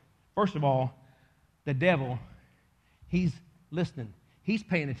forth, first of all, the devil, he's listening. He's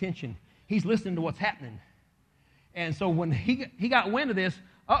paying attention. He's listening to what's happening. And so when he got wind of this,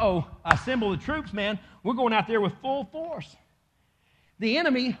 assemble the troops, man. We're going out there with full force. The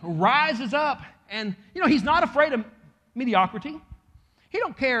enemy rises up, and, he's not afraid of mediocrity. He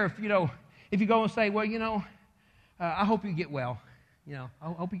don't care if you go and say, well, I hope you get well. I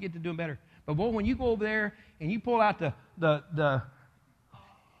hope you get to doing better. But, boy, when you go over there and you pull out the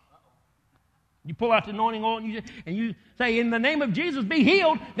anointing oil and you say, in the name of Jesus, be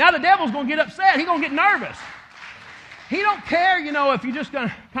healed, now the devil's going to get upset. He's going to get nervous. He don't care, if you're just going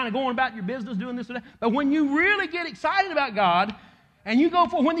to kind of going about your business doing this or that. But when you really get excited about God and you go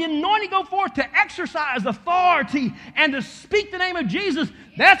for, when the anointing go forth to exercise authority and to speak the name of Jesus,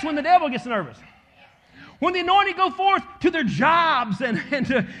 that's when the devil gets nervous. When the anointing go forth to their jobs and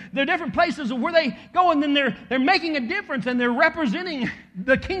to their different places where they go, and then they're making a difference and they're representing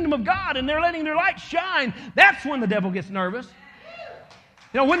the kingdom of God and they're letting their light shine, that's when the devil gets nervous.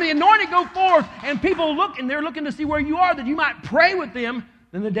 When the anointing go forth and people look and they're looking to see where you are that you might pray with them,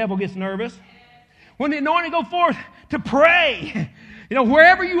 then the devil gets nervous. When the anointing go forth to pray,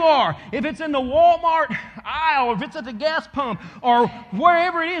 wherever you are, if it's in the Walmart aisle, or if it's at the gas pump, or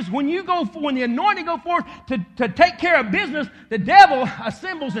wherever it is, when the anointing go forth to take care of business, the devil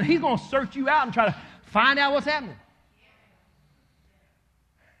assembles and he's going to search you out and try to find out what's happening.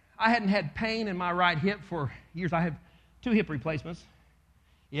 I hadn't had pain in my right hip for years. I have 2 hip replacements.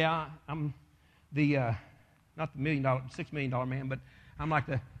 Yeah, I'm not the $6 million man, but I'm like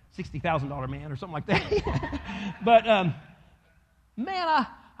the $60,000 man or something like that. But, man,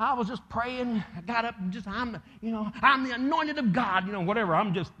 I was just praying. I got up and I'm the anointed of God, whatever.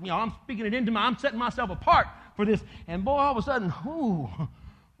 I'm just, I'm speaking it into I'm setting myself apart for this. And boy, all of a sudden, whoa,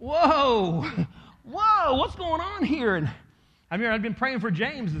 what's going on here? And I remember I'd been praying for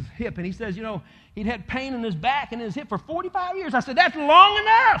James's hip, and he says, he'd had pain in his back and his hip for 45 years. I said, that's long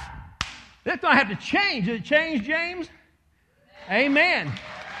enough. That's going to have to change. Did it change, James? Amen.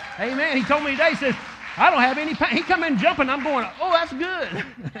 Amen. He told me today, he says, I don't have any pain. He come in jumping. I'm going, oh, that's good.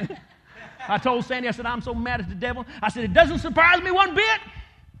 I told Sandy, I said, I'm so mad at the devil. I said, it doesn't surprise me one bit.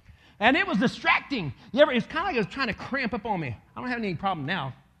 And it was distracting. It's kind of like it was trying to cramp up on me. I don't have any problem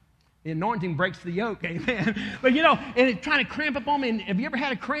now. The anointing breaks the yoke, amen. But, and it's trying to cramp up on me. And have you ever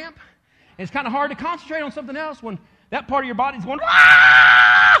had a cramp? And it's kind of hard to concentrate on something else when that part of your body's going,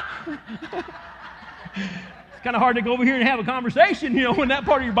 ah! It's kind of hard to go over here and have a conversation, when that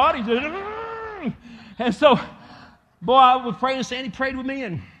part of your body's just, ah! And so, boy, I was praying, and Sandy prayed with me,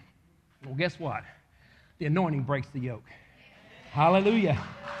 and, well, guess what? The anointing breaks the yoke. Hallelujah.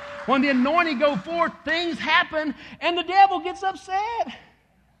 When the anointing go forth, things happen, and the devil gets upset.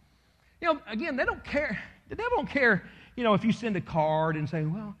 Again, they don't care. The devil don't care, if you send a card and say,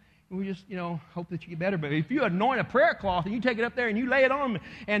 well, we just, hope that you get better. But if you anoint a prayer cloth and you take it up there and you lay it on him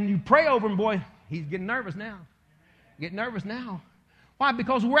and you pray over him, boy, he's getting nervous now. Getting nervous now. Why?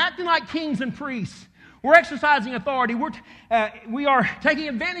 Because we're acting like kings and priests. We're exercising authority. We are taking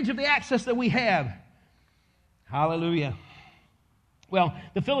advantage of the access that we have. Hallelujah. Well,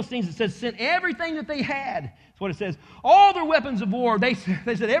 the Philistines, it says, sent everything that they had. That's what it says. All their weapons of war. They said,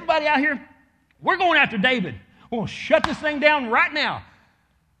 everybody out here, we're going after David. We're going to shut this thing down right now.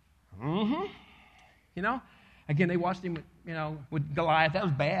 Again, they watched him, with Goliath. That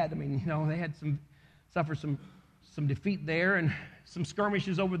was bad. I mean, they had suffered some defeat there and some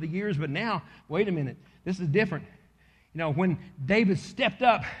skirmishes over the years. But now, wait a minute. This is different. When David stepped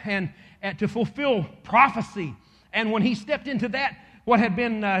up and to fulfill prophecy, and when he stepped into that, what had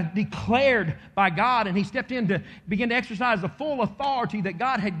been declared by God, and he stepped in to begin to exercise the full authority that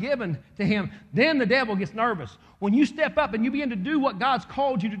God had given to him, then the devil gets nervous. When you step up and you begin to do what God's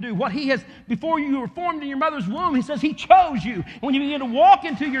called you to do, what he has, before you were formed in your mother's womb, he says he chose you. When you begin to walk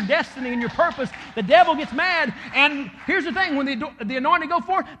into your destiny and your purpose, the devil gets mad. And here's the thing, when the anointing go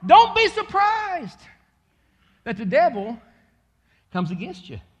forth, don't be surprised that the devil comes against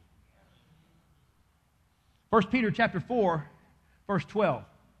you. 1 Peter chapter 4, verse 12.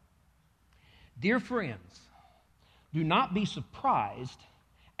 Dear friends, do not be surprised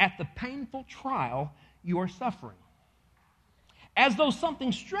at the painful trial you are suffering, as though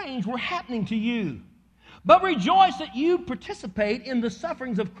something strange were happening to you. But rejoice that you participate in the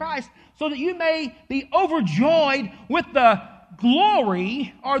sufferings of Christ, so that you may be overjoyed with the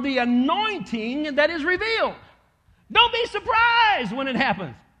glory or the anointing that is revealed. Don't be surprised when it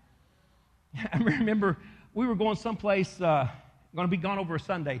happens. I remember we were going someplace, going to be gone over a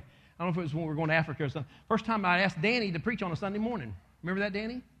Sunday. I don't know if it was when we were going to Africa or something. First time I asked Danny to preach on a Sunday morning. Remember that,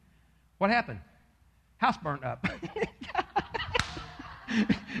 Danny? What happened? House burnt up.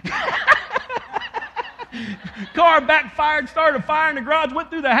 Car backfired, started a fire in the garage,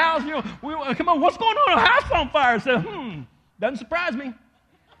 went through the house. Come on, what's going on? A house on fire. So, doesn't surprise me.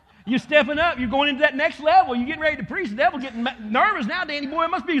 You're stepping up. You're going into that next level. You're getting ready to preach. The devil's getting nervous now, Danny. Boy, it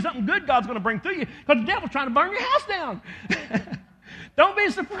must be something good God's going to bring through you, because the devil's trying to burn your house down. Don't be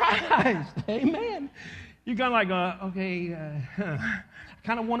surprised. Amen. You're kind of like, okay, I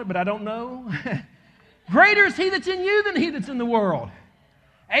kind of want it, but I don't know. Greater is he that's in you than he that's in the world.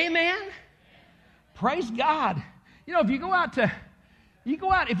 Amen. Praise God. If you go out,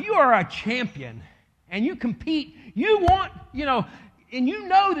 if you are a champion and you compete, you want, and you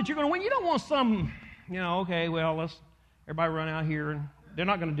know that you're going to win. You don't want some, okay, well, let's everybody run out here, and they're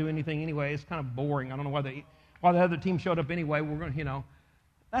not going to do anything anyway. It's kind of boring. I don't know why the other team showed up anyway. We're going to,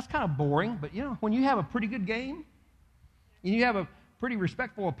 that's kind of boring. But, when you have a pretty good game, and you have a pretty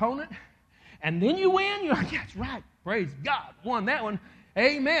respectful opponent, and then you win, you're like, that's right, praise God, won that one.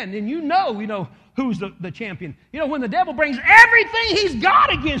 Amen. And you know who's the champion. When the devil brings everything he's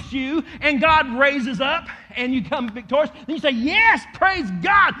got against you, and God raises up, and you come victorious, then you say, yes, praise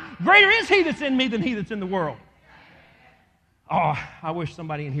God. Greater is he that's in me than he that's in the world. Oh, I wish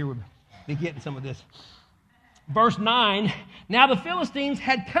somebody in here would be getting some of this. Verse 9, now the Philistines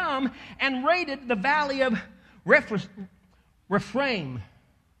had come and raided the valley of Rephaim.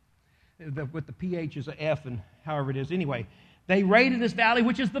 With the PH is an F, and however it is. Anyway, they raided this valley,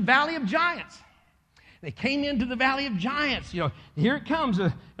 which is the valley of giants. They came into the valley of giants. Here it comes.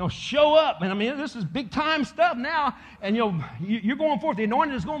 Show up. And this is big time stuff now. And you're going forth. The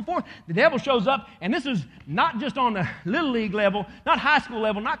anointing is going forth. The devil shows up. And this is not just on the little league level, not high school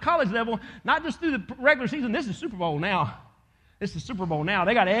level, not college level, not just through the regular season. This is Super Bowl now. This is Super Bowl now.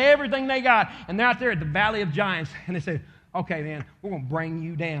 They got everything they got. And they're out there at the valley of giants. And they say, okay, man, we're going to bring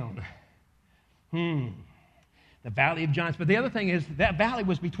you down. The valley of giants. But the other thing is, that valley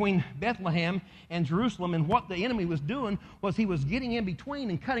was between Bethlehem and Jerusalem, and what the enemy was doing was he was getting in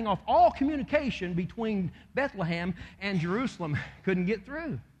between and cutting off all communication between Bethlehem and Jerusalem. Couldn't get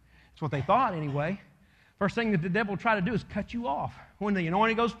through. That's what they thought anyway. First thing that the devil will try to do is cut you off. When the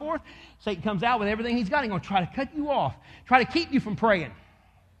anointing goes forth, Satan comes out with everything he's got. He's going to try to cut you off, try to keep you from praying.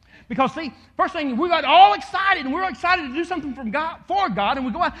 Because, see, first thing, we got all excited, and we're excited to do something for God, and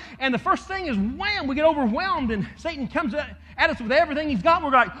we go out, and the first thing is, wham, we get overwhelmed, and Satan comes at us with everything he's got.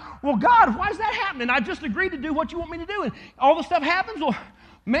 We're like, well, God, why is that happening? I just agreed to do what you want me to do, and all this stuff happens. Well,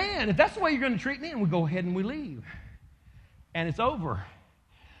 man, if that's the way you're going to treat me, and we go ahead and we leave, and it's over.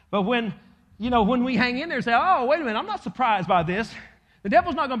 But when we hang in there and say, oh, wait a minute, I'm not surprised by this. The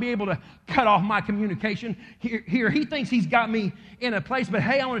devil's not going to be able to cut off my communication here. He thinks he's got me in a place, but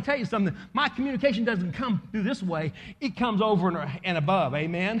hey, I want to tell you something. My communication doesn't come through this way. It comes over and above.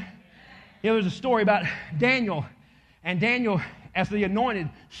 Amen? There's a story about Daniel, and Daniel, as the anointed,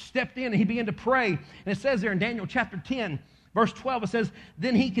 stepped in and he began to pray. And it says there in Daniel chapter 10, verse 12, it says,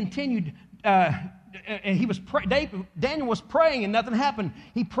 then he continued, and Daniel was praying and nothing happened.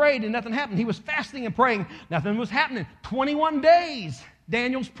 He prayed and nothing happened. He was fasting and praying. Nothing was happening. 21 days.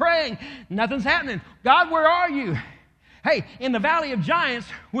 Daniel's praying. Nothing's happening. God, where are you? Hey, in the valley of giants,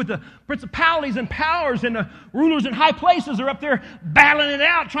 with the principalities and powers and the rulers in high places are up there battling it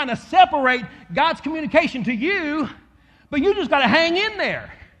out, trying to separate God's communication to you, but you just got to hang in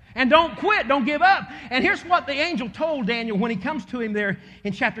there. And don't quit. Don't give up. And here's what the angel told Daniel when he comes to him there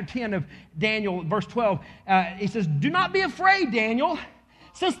in chapter 10 of Daniel, verse 12. He says, do not be afraid, Daniel.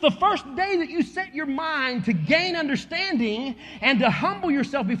 since the first day that you set your mind to gain understanding and to humble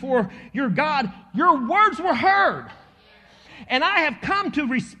yourself before your God, your words were heard. And I have come to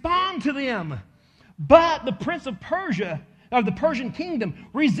respond to them. But the prince of Persia, of the Persian kingdom,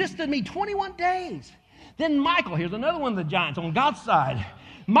 resisted me 21 days. Then Michael, here's another one of the giants on God's side.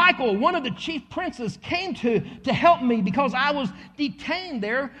 Michael, one of the chief princes, came to help me because I was detained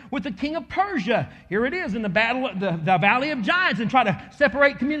there with the king of Persia. Here it is in the battle, the valley of giants, and try to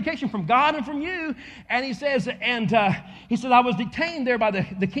separate communication from God and from you. And he says, I was detained there by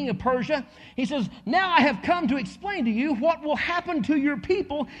the king of Persia. He says, now I have come to explain to you what will happen to your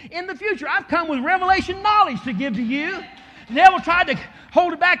people in the future. I've come with revelation knowledge to give to you. The devil tried to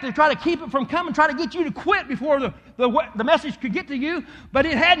hold it back, to try to keep it from coming, try to get you to quit before the message could get to you, but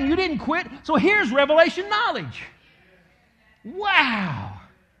it hadn't. You didn't quit. So here's revelation knowledge. Wow.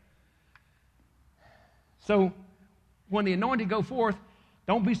 So when the anointed go forth,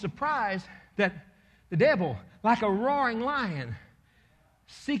 don't be surprised that the devil, like a roaring lion,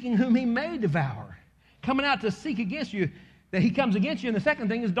 seeking whom he may devour, coming out to seek against you, that he comes against you. And the second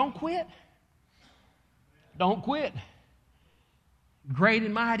thing is don't quit. Don't quit. Great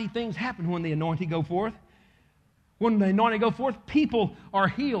and mighty things happen when the anointed go forth. When the anointed go forth, people are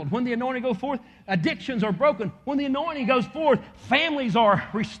healed. When the anointed go forth, addictions are broken. When the anointing goes forth, families are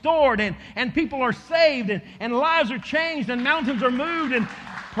restored and people are saved and lives are changed and mountains are moved. And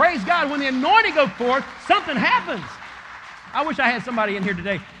praise God, when the anointing goes forth, something happens. I wish I had somebody in here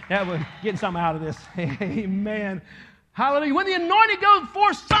today that was getting something out of this. Amen. Hallelujah. When the anointing goes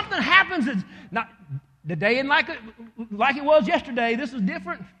forth, something happens. It's not the day ain't like it was yesterday. This is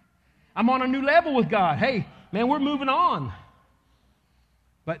different. I'm on a new level with God. Hey, man, we're moving on.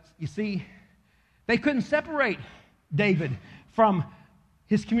 But you see, they couldn't separate David from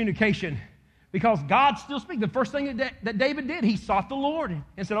his communication because God still speaks. The first thing that David did, he sought the Lord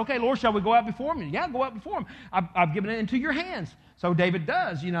and said, okay, Lord, shall we go out before him? Yeah, go out before him. I've given it into your hands. So David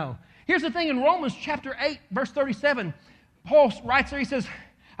does, you know. Here's the thing in Romans chapter 8, verse 37, Paul writes there, he says,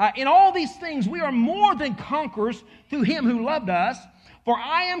 in all these things we are more than conquerors through him who loved us. For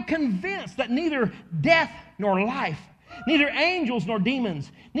I am convinced that neither death nor life, neither angels nor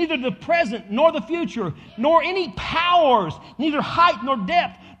demons, neither the present nor the future, nor any powers, neither height nor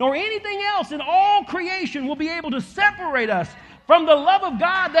depth, nor anything else in all creation will be able to separate us from the love of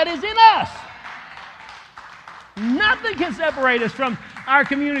God that is in us. Nothing can separate us from our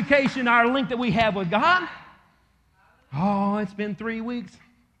communication, our link that we have with God. Oh, it's been 3 weeks.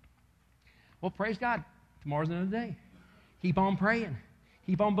 Well, praise God. Tomorrow's another day. Keep on praying.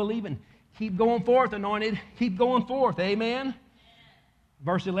 Keep on believing. Keep going forth, anointed. Keep going forth. Amen.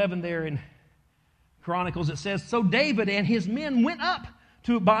 Verse 11 there in Chronicles, it says, so David and his men went up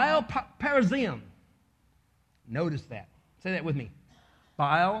to Baal Perazim. Notice that. Say that with me.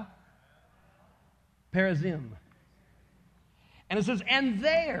 Baal Perazim. And it says, and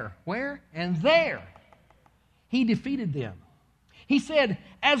there, where? And there, he defeated them. He said,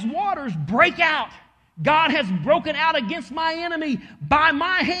 as waters break out, God has broken out against my enemy by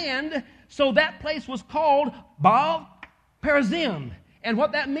my hand. So that place was called Baal Perazim. And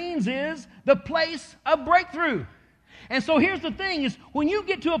what that means is the place of breakthrough. And so here's the thing is when you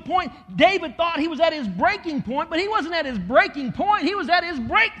get to a point, David thought he was at his breaking point, but he wasn't at his breaking point. He was at his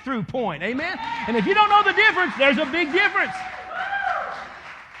breakthrough point. Amen? And if you don't know the difference, there's a big difference.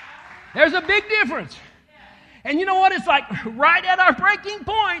 There's a big difference. And you know what? It's like right at our breaking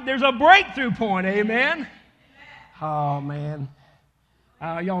point, there's a breakthrough point. Amen? Oh, man.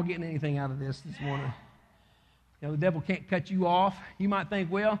 Y'all getting anything out of this morning? You know, the devil can't cut you off. You might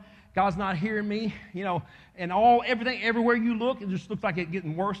think, well, God's not hearing me, you know, and everything, everywhere you look, it just looks like it's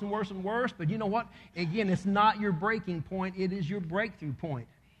getting worse and worse and worse. But you know what? Again, it's not your breaking point. It is your breakthrough point.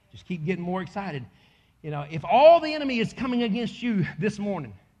 Just keep getting more excited. You know, if all the enemy is coming against you this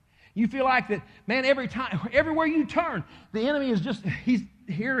morning, you feel like that, man, everywhere you turn, the enemy is just, he's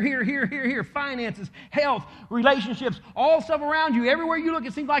here, finances, health, relationships, all stuff around you. Everywhere you look,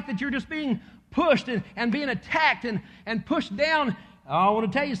 it seems like that you're just being pushed and being attacked and pushed down. I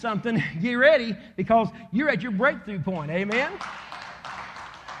want to tell you something. Get ready because you're at your breakthrough point. Amen?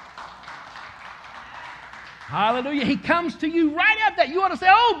 Hallelujah. He comes to you right after that. You ought to say,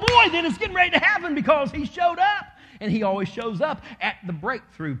 oh boy, then it's getting ready to happen because he showed up. And he always shows up at the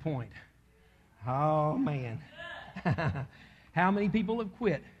breakthrough point. Oh, man. How many people have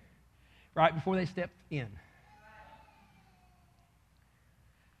quit right before they stepped in?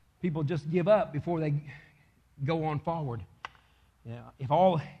 People just give up before they go on forward.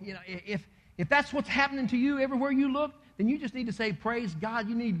 If that's what's happening to you everywhere you look, then you just need to say, praise God.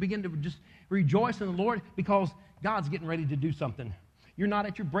 You need to begin to just rejoice in the Lord because God's getting ready to do something. You're not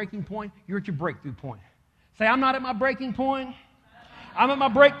at your breaking point. You're at your breakthrough point. Say, I'm not at my breaking point. I'm at my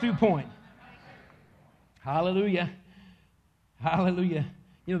breakthrough point. Hallelujah. Hallelujah.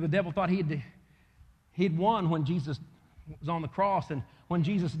 You know, the devil thought he'd won when Jesus was on the cross and when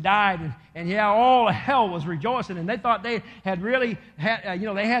Jesus died, and yeah, all of hell was rejoicing, and they thought they had really had,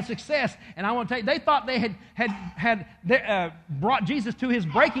 they had success. And I want to tell you, they thought they had brought Jesus to his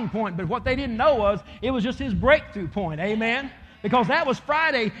breaking point, but what they didn't know was it was just his breakthrough point. Amen. Because that was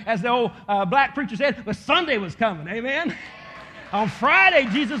Friday, as the old black preacher said, but Sunday was coming. Amen. On Friday,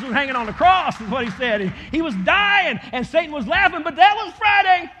 Jesus was hanging on the cross, is what he said. He was dying, and Satan was laughing, but that was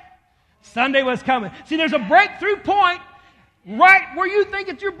Friday. Sunday was coming. See, there's a breakthrough point right where you think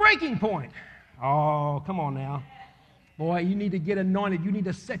it's your breaking point. Oh, come on now. Boy, you need to get anointed. You need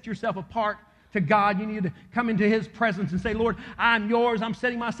to set yourself apart to God. You need to come into his presence and say, Lord, I'm yours. I'm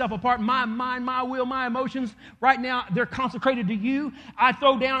setting myself apart. My mind, my will, my emotions, right now, they're consecrated to you. I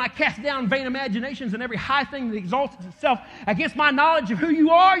cast down vain imaginations and every high thing that exalts itself against my knowledge of who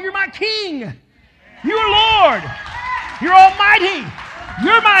you are. You're my King. You're Lord. You're Almighty.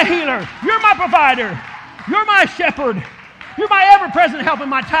 You're my healer. You're my provider. You're my shepherd. You're my ever-present help in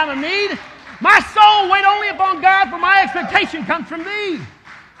my time of need. My soul wait only upon God, for my expectation comes from thee.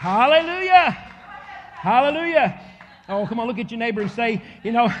 Hallelujah. Hallelujah. Oh, come on, look at your neighbor and say,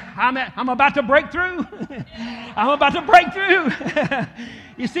 I'm about to break through. I'm about to break through.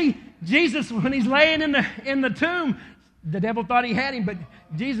 You see, Jesus, when he's laying in the tomb, the devil thought he had him, but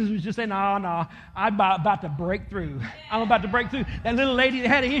Jesus was just saying, no, I'm about to break through. I'm about to break through. That little lady that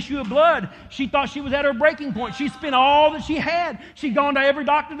had an issue of blood, she thought she was at her breaking point. She spent all that she had. She'd gone to every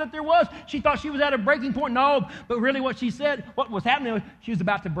doctor that there was. She thought she was at her breaking point. No, but really what she said, what was happening was she was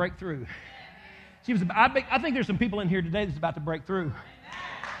about to break through. I think there's some people in here today that's about to break through.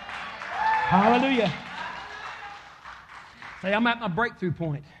 Hallelujah. Say, I'm at my breakthrough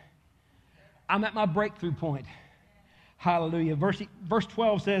point. I'm at my breakthrough point. Hallelujah. Verse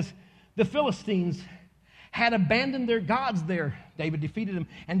 12 says, the Philistines had abandoned their gods there. David defeated them,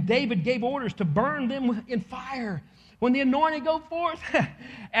 and David gave orders to burn them in fire. When the anointed go forth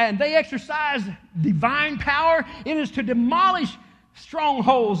and they exercise divine power, it is to demolish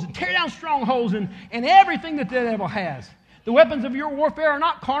strongholds, tear down strongholds and everything that the devil has. The weapons of your warfare are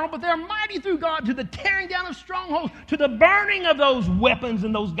not carnal, but they're mighty through God to the tearing down of strongholds, to the burning of those weapons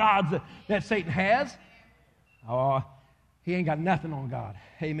and those gods that Satan has. Oh, he ain't got nothing on God.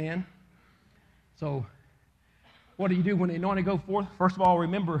 Amen. So, what do you do when the anointed go forth? First of all,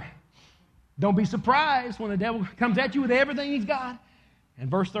 remember, don't be surprised when the devil comes at you with everything he's got. And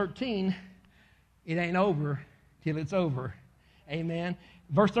verse 13, it ain't over till it's over. Amen.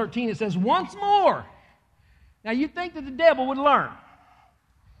 Verse 13, it says, once more. Now, you'd think that the devil would learn.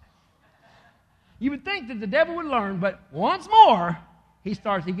 You would think that the devil would learn, but once more, he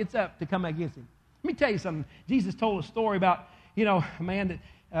gets up to come against him. Let me tell you something. Jesus told a story about, a man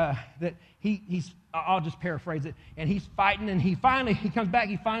that he's, I'll just paraphrase it, and he's fighting, and he comes back,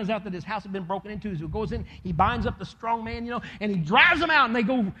 he finds out that his house had been broken into, so he goes in, he binds up the strong man, and he drives them out, and they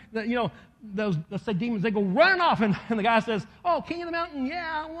go, those, let's say demons, they go running off, and the guy says, oh, king of the mountain,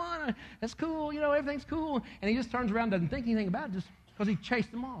 yeah, I want to, that's cool, everything's cool, and he just turns around, doesn't think anything about it, just because he chased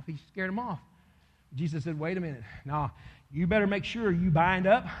them off, he scared them off. Jesus said, wait a minute, now, you better make sure you bind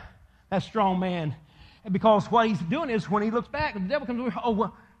up that strong man, because what he's doing is when he looks back, the devil comes over, oh,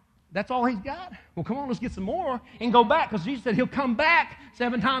 well, that's all he's got? Well, come on, let's get some more and go back, because Jesus said he'll come back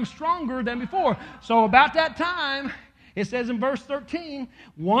 7 times stronger than before. So about that time, it says in verse 13,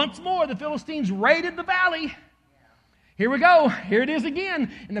 once more the Philistines raided the valley. Here we go. Here it is again.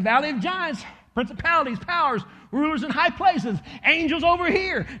 In the valley of giants, principalities, powers, rulers in high places, angels over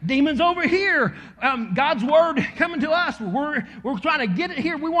here, demons over here, God's word coming to us. We're trying to get it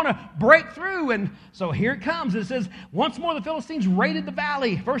here. We want to break through. And so here it comes. It says, once more the Philistines raided the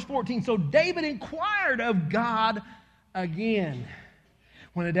valley. Verse 14, so David inquired of God again.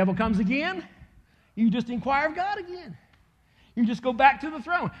 When the devil comes again, you just inquire of God again. You just go back to the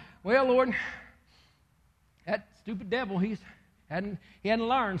throne. Well, Lord, that stupid devil, he hadn't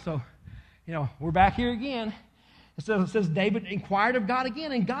learned, so we're back here again. It says David inquired of God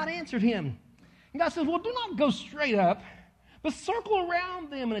again, and God answered him. And God says, well, do not go straight up, but circle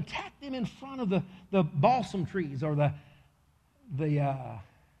around them and attack them in front of the balsam trees, or the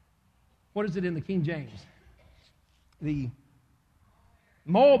what is it in the King James? The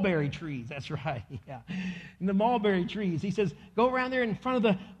mulberry trees, that's right, yeah. And the mulberry trees. He says, go around there in front of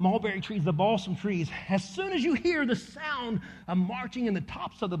the mulberry trees, the balsam trees. As soon as you hear the sound of marching in the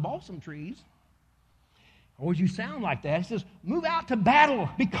tops of the balsam trees, Or you sound like that. He says, move out to battle,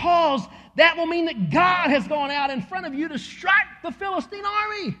 because that will mean that God has gone out in front of you to strike the Philistine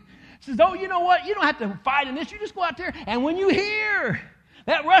army. He says, oh, you know what? You don't have to fight in this. You just go out there, and when you hear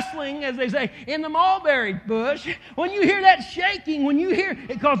that rustling, as they say, in the mulberry bush, when you hear that shaking, when you hear,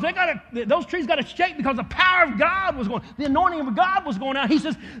 because those trees got to shake because the power of God was going, the anointing of God was going out. He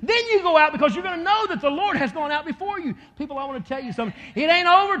says, then you go out because you're going to know that the Lord has gone out before you. People, I want to tell you something. It ain't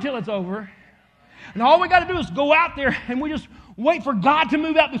over till it's over. And all we got to do is go out there, and we just wait for God to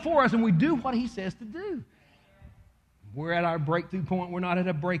move out before us, and we do what He says to do. We're at our breakthrough point. We're not at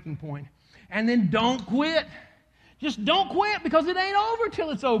a breaking point. And then don't quit. Just don't quit, because it ain't over till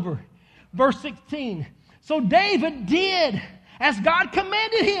it's over. Verse 16. So David did as God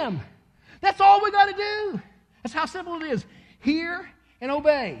commanded him. That's all we got to do. That's how simple it is. Hear and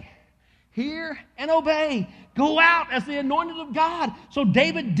obey. Hear and obey. Go out as the anointed of God. So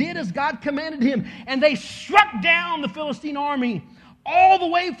David did as God commanded him. And they struck down the Philistine army all the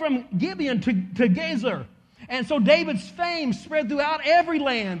way from Gibeon to Gezer. And so David's fame spread throughout every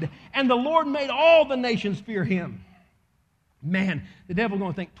land. And the Lord made all the nations fear him. Man, the devil's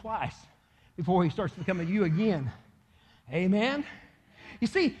going to think twice before he starts to come at you again. Amen? You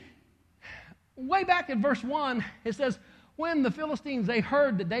see, way back in verse 1, it says, when the Philistines, they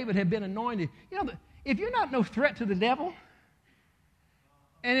heard that David had been anointed. You know, if you're not no threat to the devil,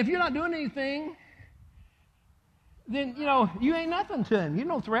 and if you're not doing anything, then, you know, you ain't nothing to him. You're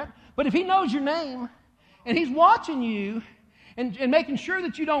no threat. But if he knows your name, and he's watching you, and making sure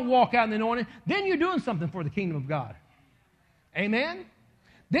that you don't walk out in the anointing, then you're doing something for the kingdom of God. Amen?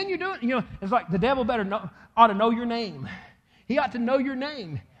 Then you're doing, you know, it's like the devil ought to know your name. He ought to know your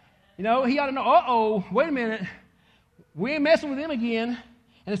name. You know, he ought to know, wait a minute. We ain't messing with him again.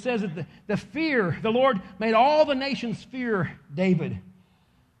 And it says that the Lord made all the nations fear David.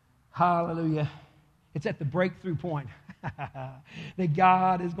 Hallelujah. It's at the breakthrough point that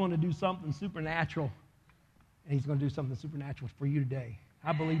God is going to do something supernatural. And He's going to do something supernatural for you today.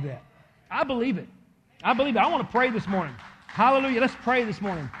 I believe that. I believe it. I believe it. I want to pray this morning. Hallelujah. Let's pray this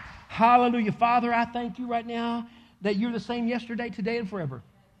morning. Hallelujah. Father, I thank you right now that you're the same yesterday, today, and forever.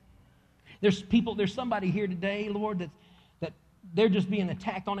 There's somebody here today, Lord, that they're just being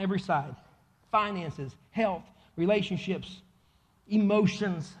attacked on every side. Finances, health, relationships,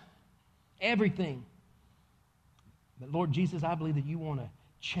 emotions, everything. But Lord Jesus, I believe that you want to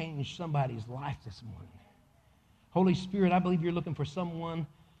change somebody's life this morning. Holy Spirit, I believe you're looking for someone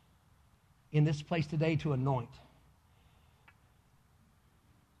in this place today to anoint.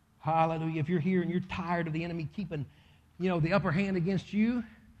 Hallelujah. If you're here and you're tired of the enemy keeping, the upper hand against you,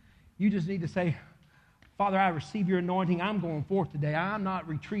 you just need to say, Father, I receive your anointing. I'm going forth today. I'm not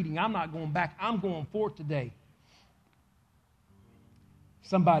retreating. I'm not going back. I'm going forth today.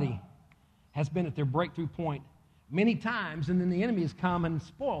 Somebody has been at their breakthrough point many times, and then the enemy has come and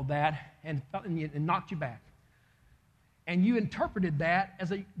spoiled that and knocked you back. And you interpreted that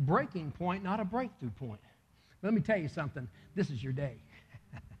as a breaking point, not a breakthrough point. Let me tell you something. This is your day.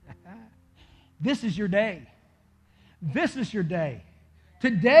 This is your day. This is your day.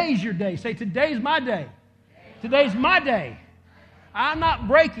 Today's your day. Say, today's my day. Today's my day. I'm not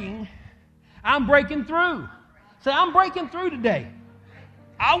breaking. I'm breaking through. Say, I'm breaking through today.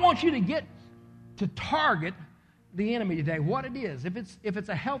 I want you to get to target the enemy today, what it is. If it's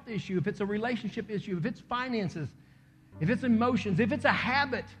a health issue, if it's a relationship issue, if it's finances, if it's emotions, if it's a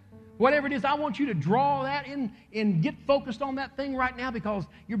habit, whatever it is, I want you to draw that in and get focused on that thing right now, because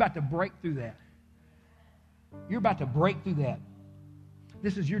you're about to break through that. You're about to break through that.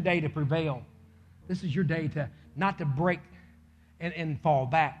 This is your day to prevail. This is your day to not to break and fall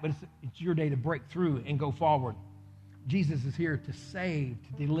back, but it's your day to break through and go forward. Jesus is here to save,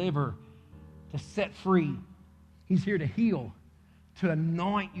 to deliver, to set free. He's here to heal, to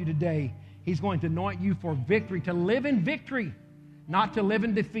anoint you today. He's going to anoint you for victory, to live in victory, not to live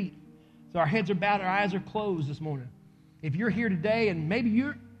in defeat. So our heads are bowed, our eyes are closed this morning. If you're here today and maybe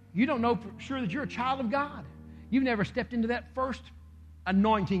you don't know for sure that you're a child of God, you've never stepped into that first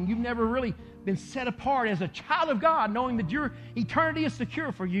anointing. You've never really been set apart as a child of God, knowing that your eternity is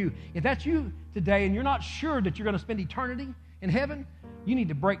secure for you. If that's you today and you're not sure that you're going to spend eternity in heaven, you need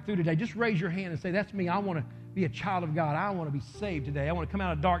to break through today. Just raise your hand and say, that's me. I want to be a child of God. I want to be saved today. I want to come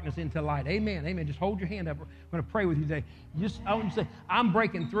out of darkness into light. Amen. Amen. Just hold your hand up. We're going to pray with you today. I want you to say, I'm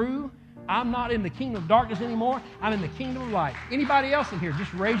breaking through. I'm not in the kingdom of darkness anymore. I'm in the kingdom of light. Anybody else in here,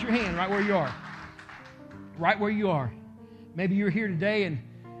 just raise your hand right where you are. Right where you are. Maybe you're here today and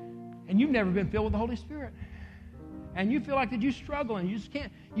you've never been filled with the Holy Spirit. and you feel like that you struggle and you just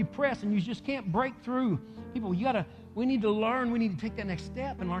can't, you press and you just can't break through. People, we need to learn, we need to take that next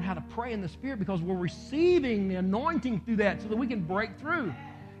step and learn how to pray in the Spirit, because we're receiving the anointing through that so that we can break through.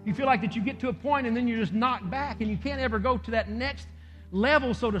 You feel like that you get to a point and then you're just knocked back and you can't ever go to that next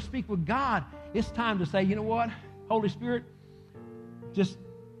level, so to speak, with God. It's time to say, you know what, Holy Spirit, just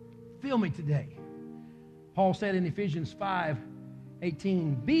fill me today. Paul said in Ephesians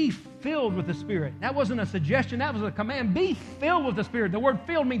 5:18, be filled with the Spirit. That wasn't a suggestion, that was a command. Be filled with the Spirit. The word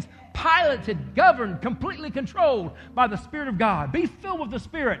filled means piloted, governed, completely controlled by the Spirit of God. Be filled with the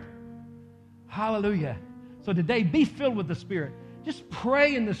Spirit. Hallelujah. So today, be filled with the Spirit. Just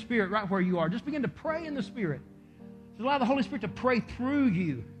pray in the Spirit right where you are. Just begin to pray in the Spirit. Just allow the Holy Spirit to pray through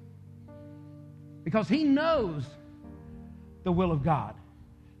you, because He knows the will of God.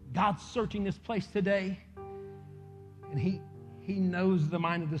 God's searching this place today, and He knows the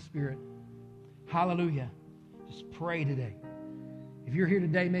mind of the Spirit. Hallelujah. Just pray today. If you're here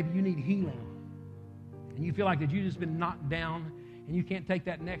today, maybe you need healing, and you feel like that you've just been knocked down and you can't take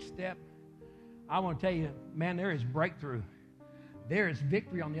that next step. I want to tell you, man, there is breakthrough. There is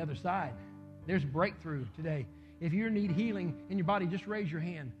victory on the other side. There's breakthrough today. If you need healing in your body, just raise your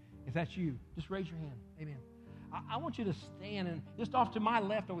hand. If that's you, just raise your hand. Amen. I want you to stand, and just off to my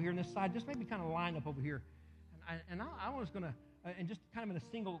left over here on this side, just maybe kind of line up over here. And I was going to, and just kind of in a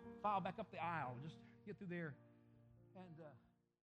single file back up the aisle, just get through there. And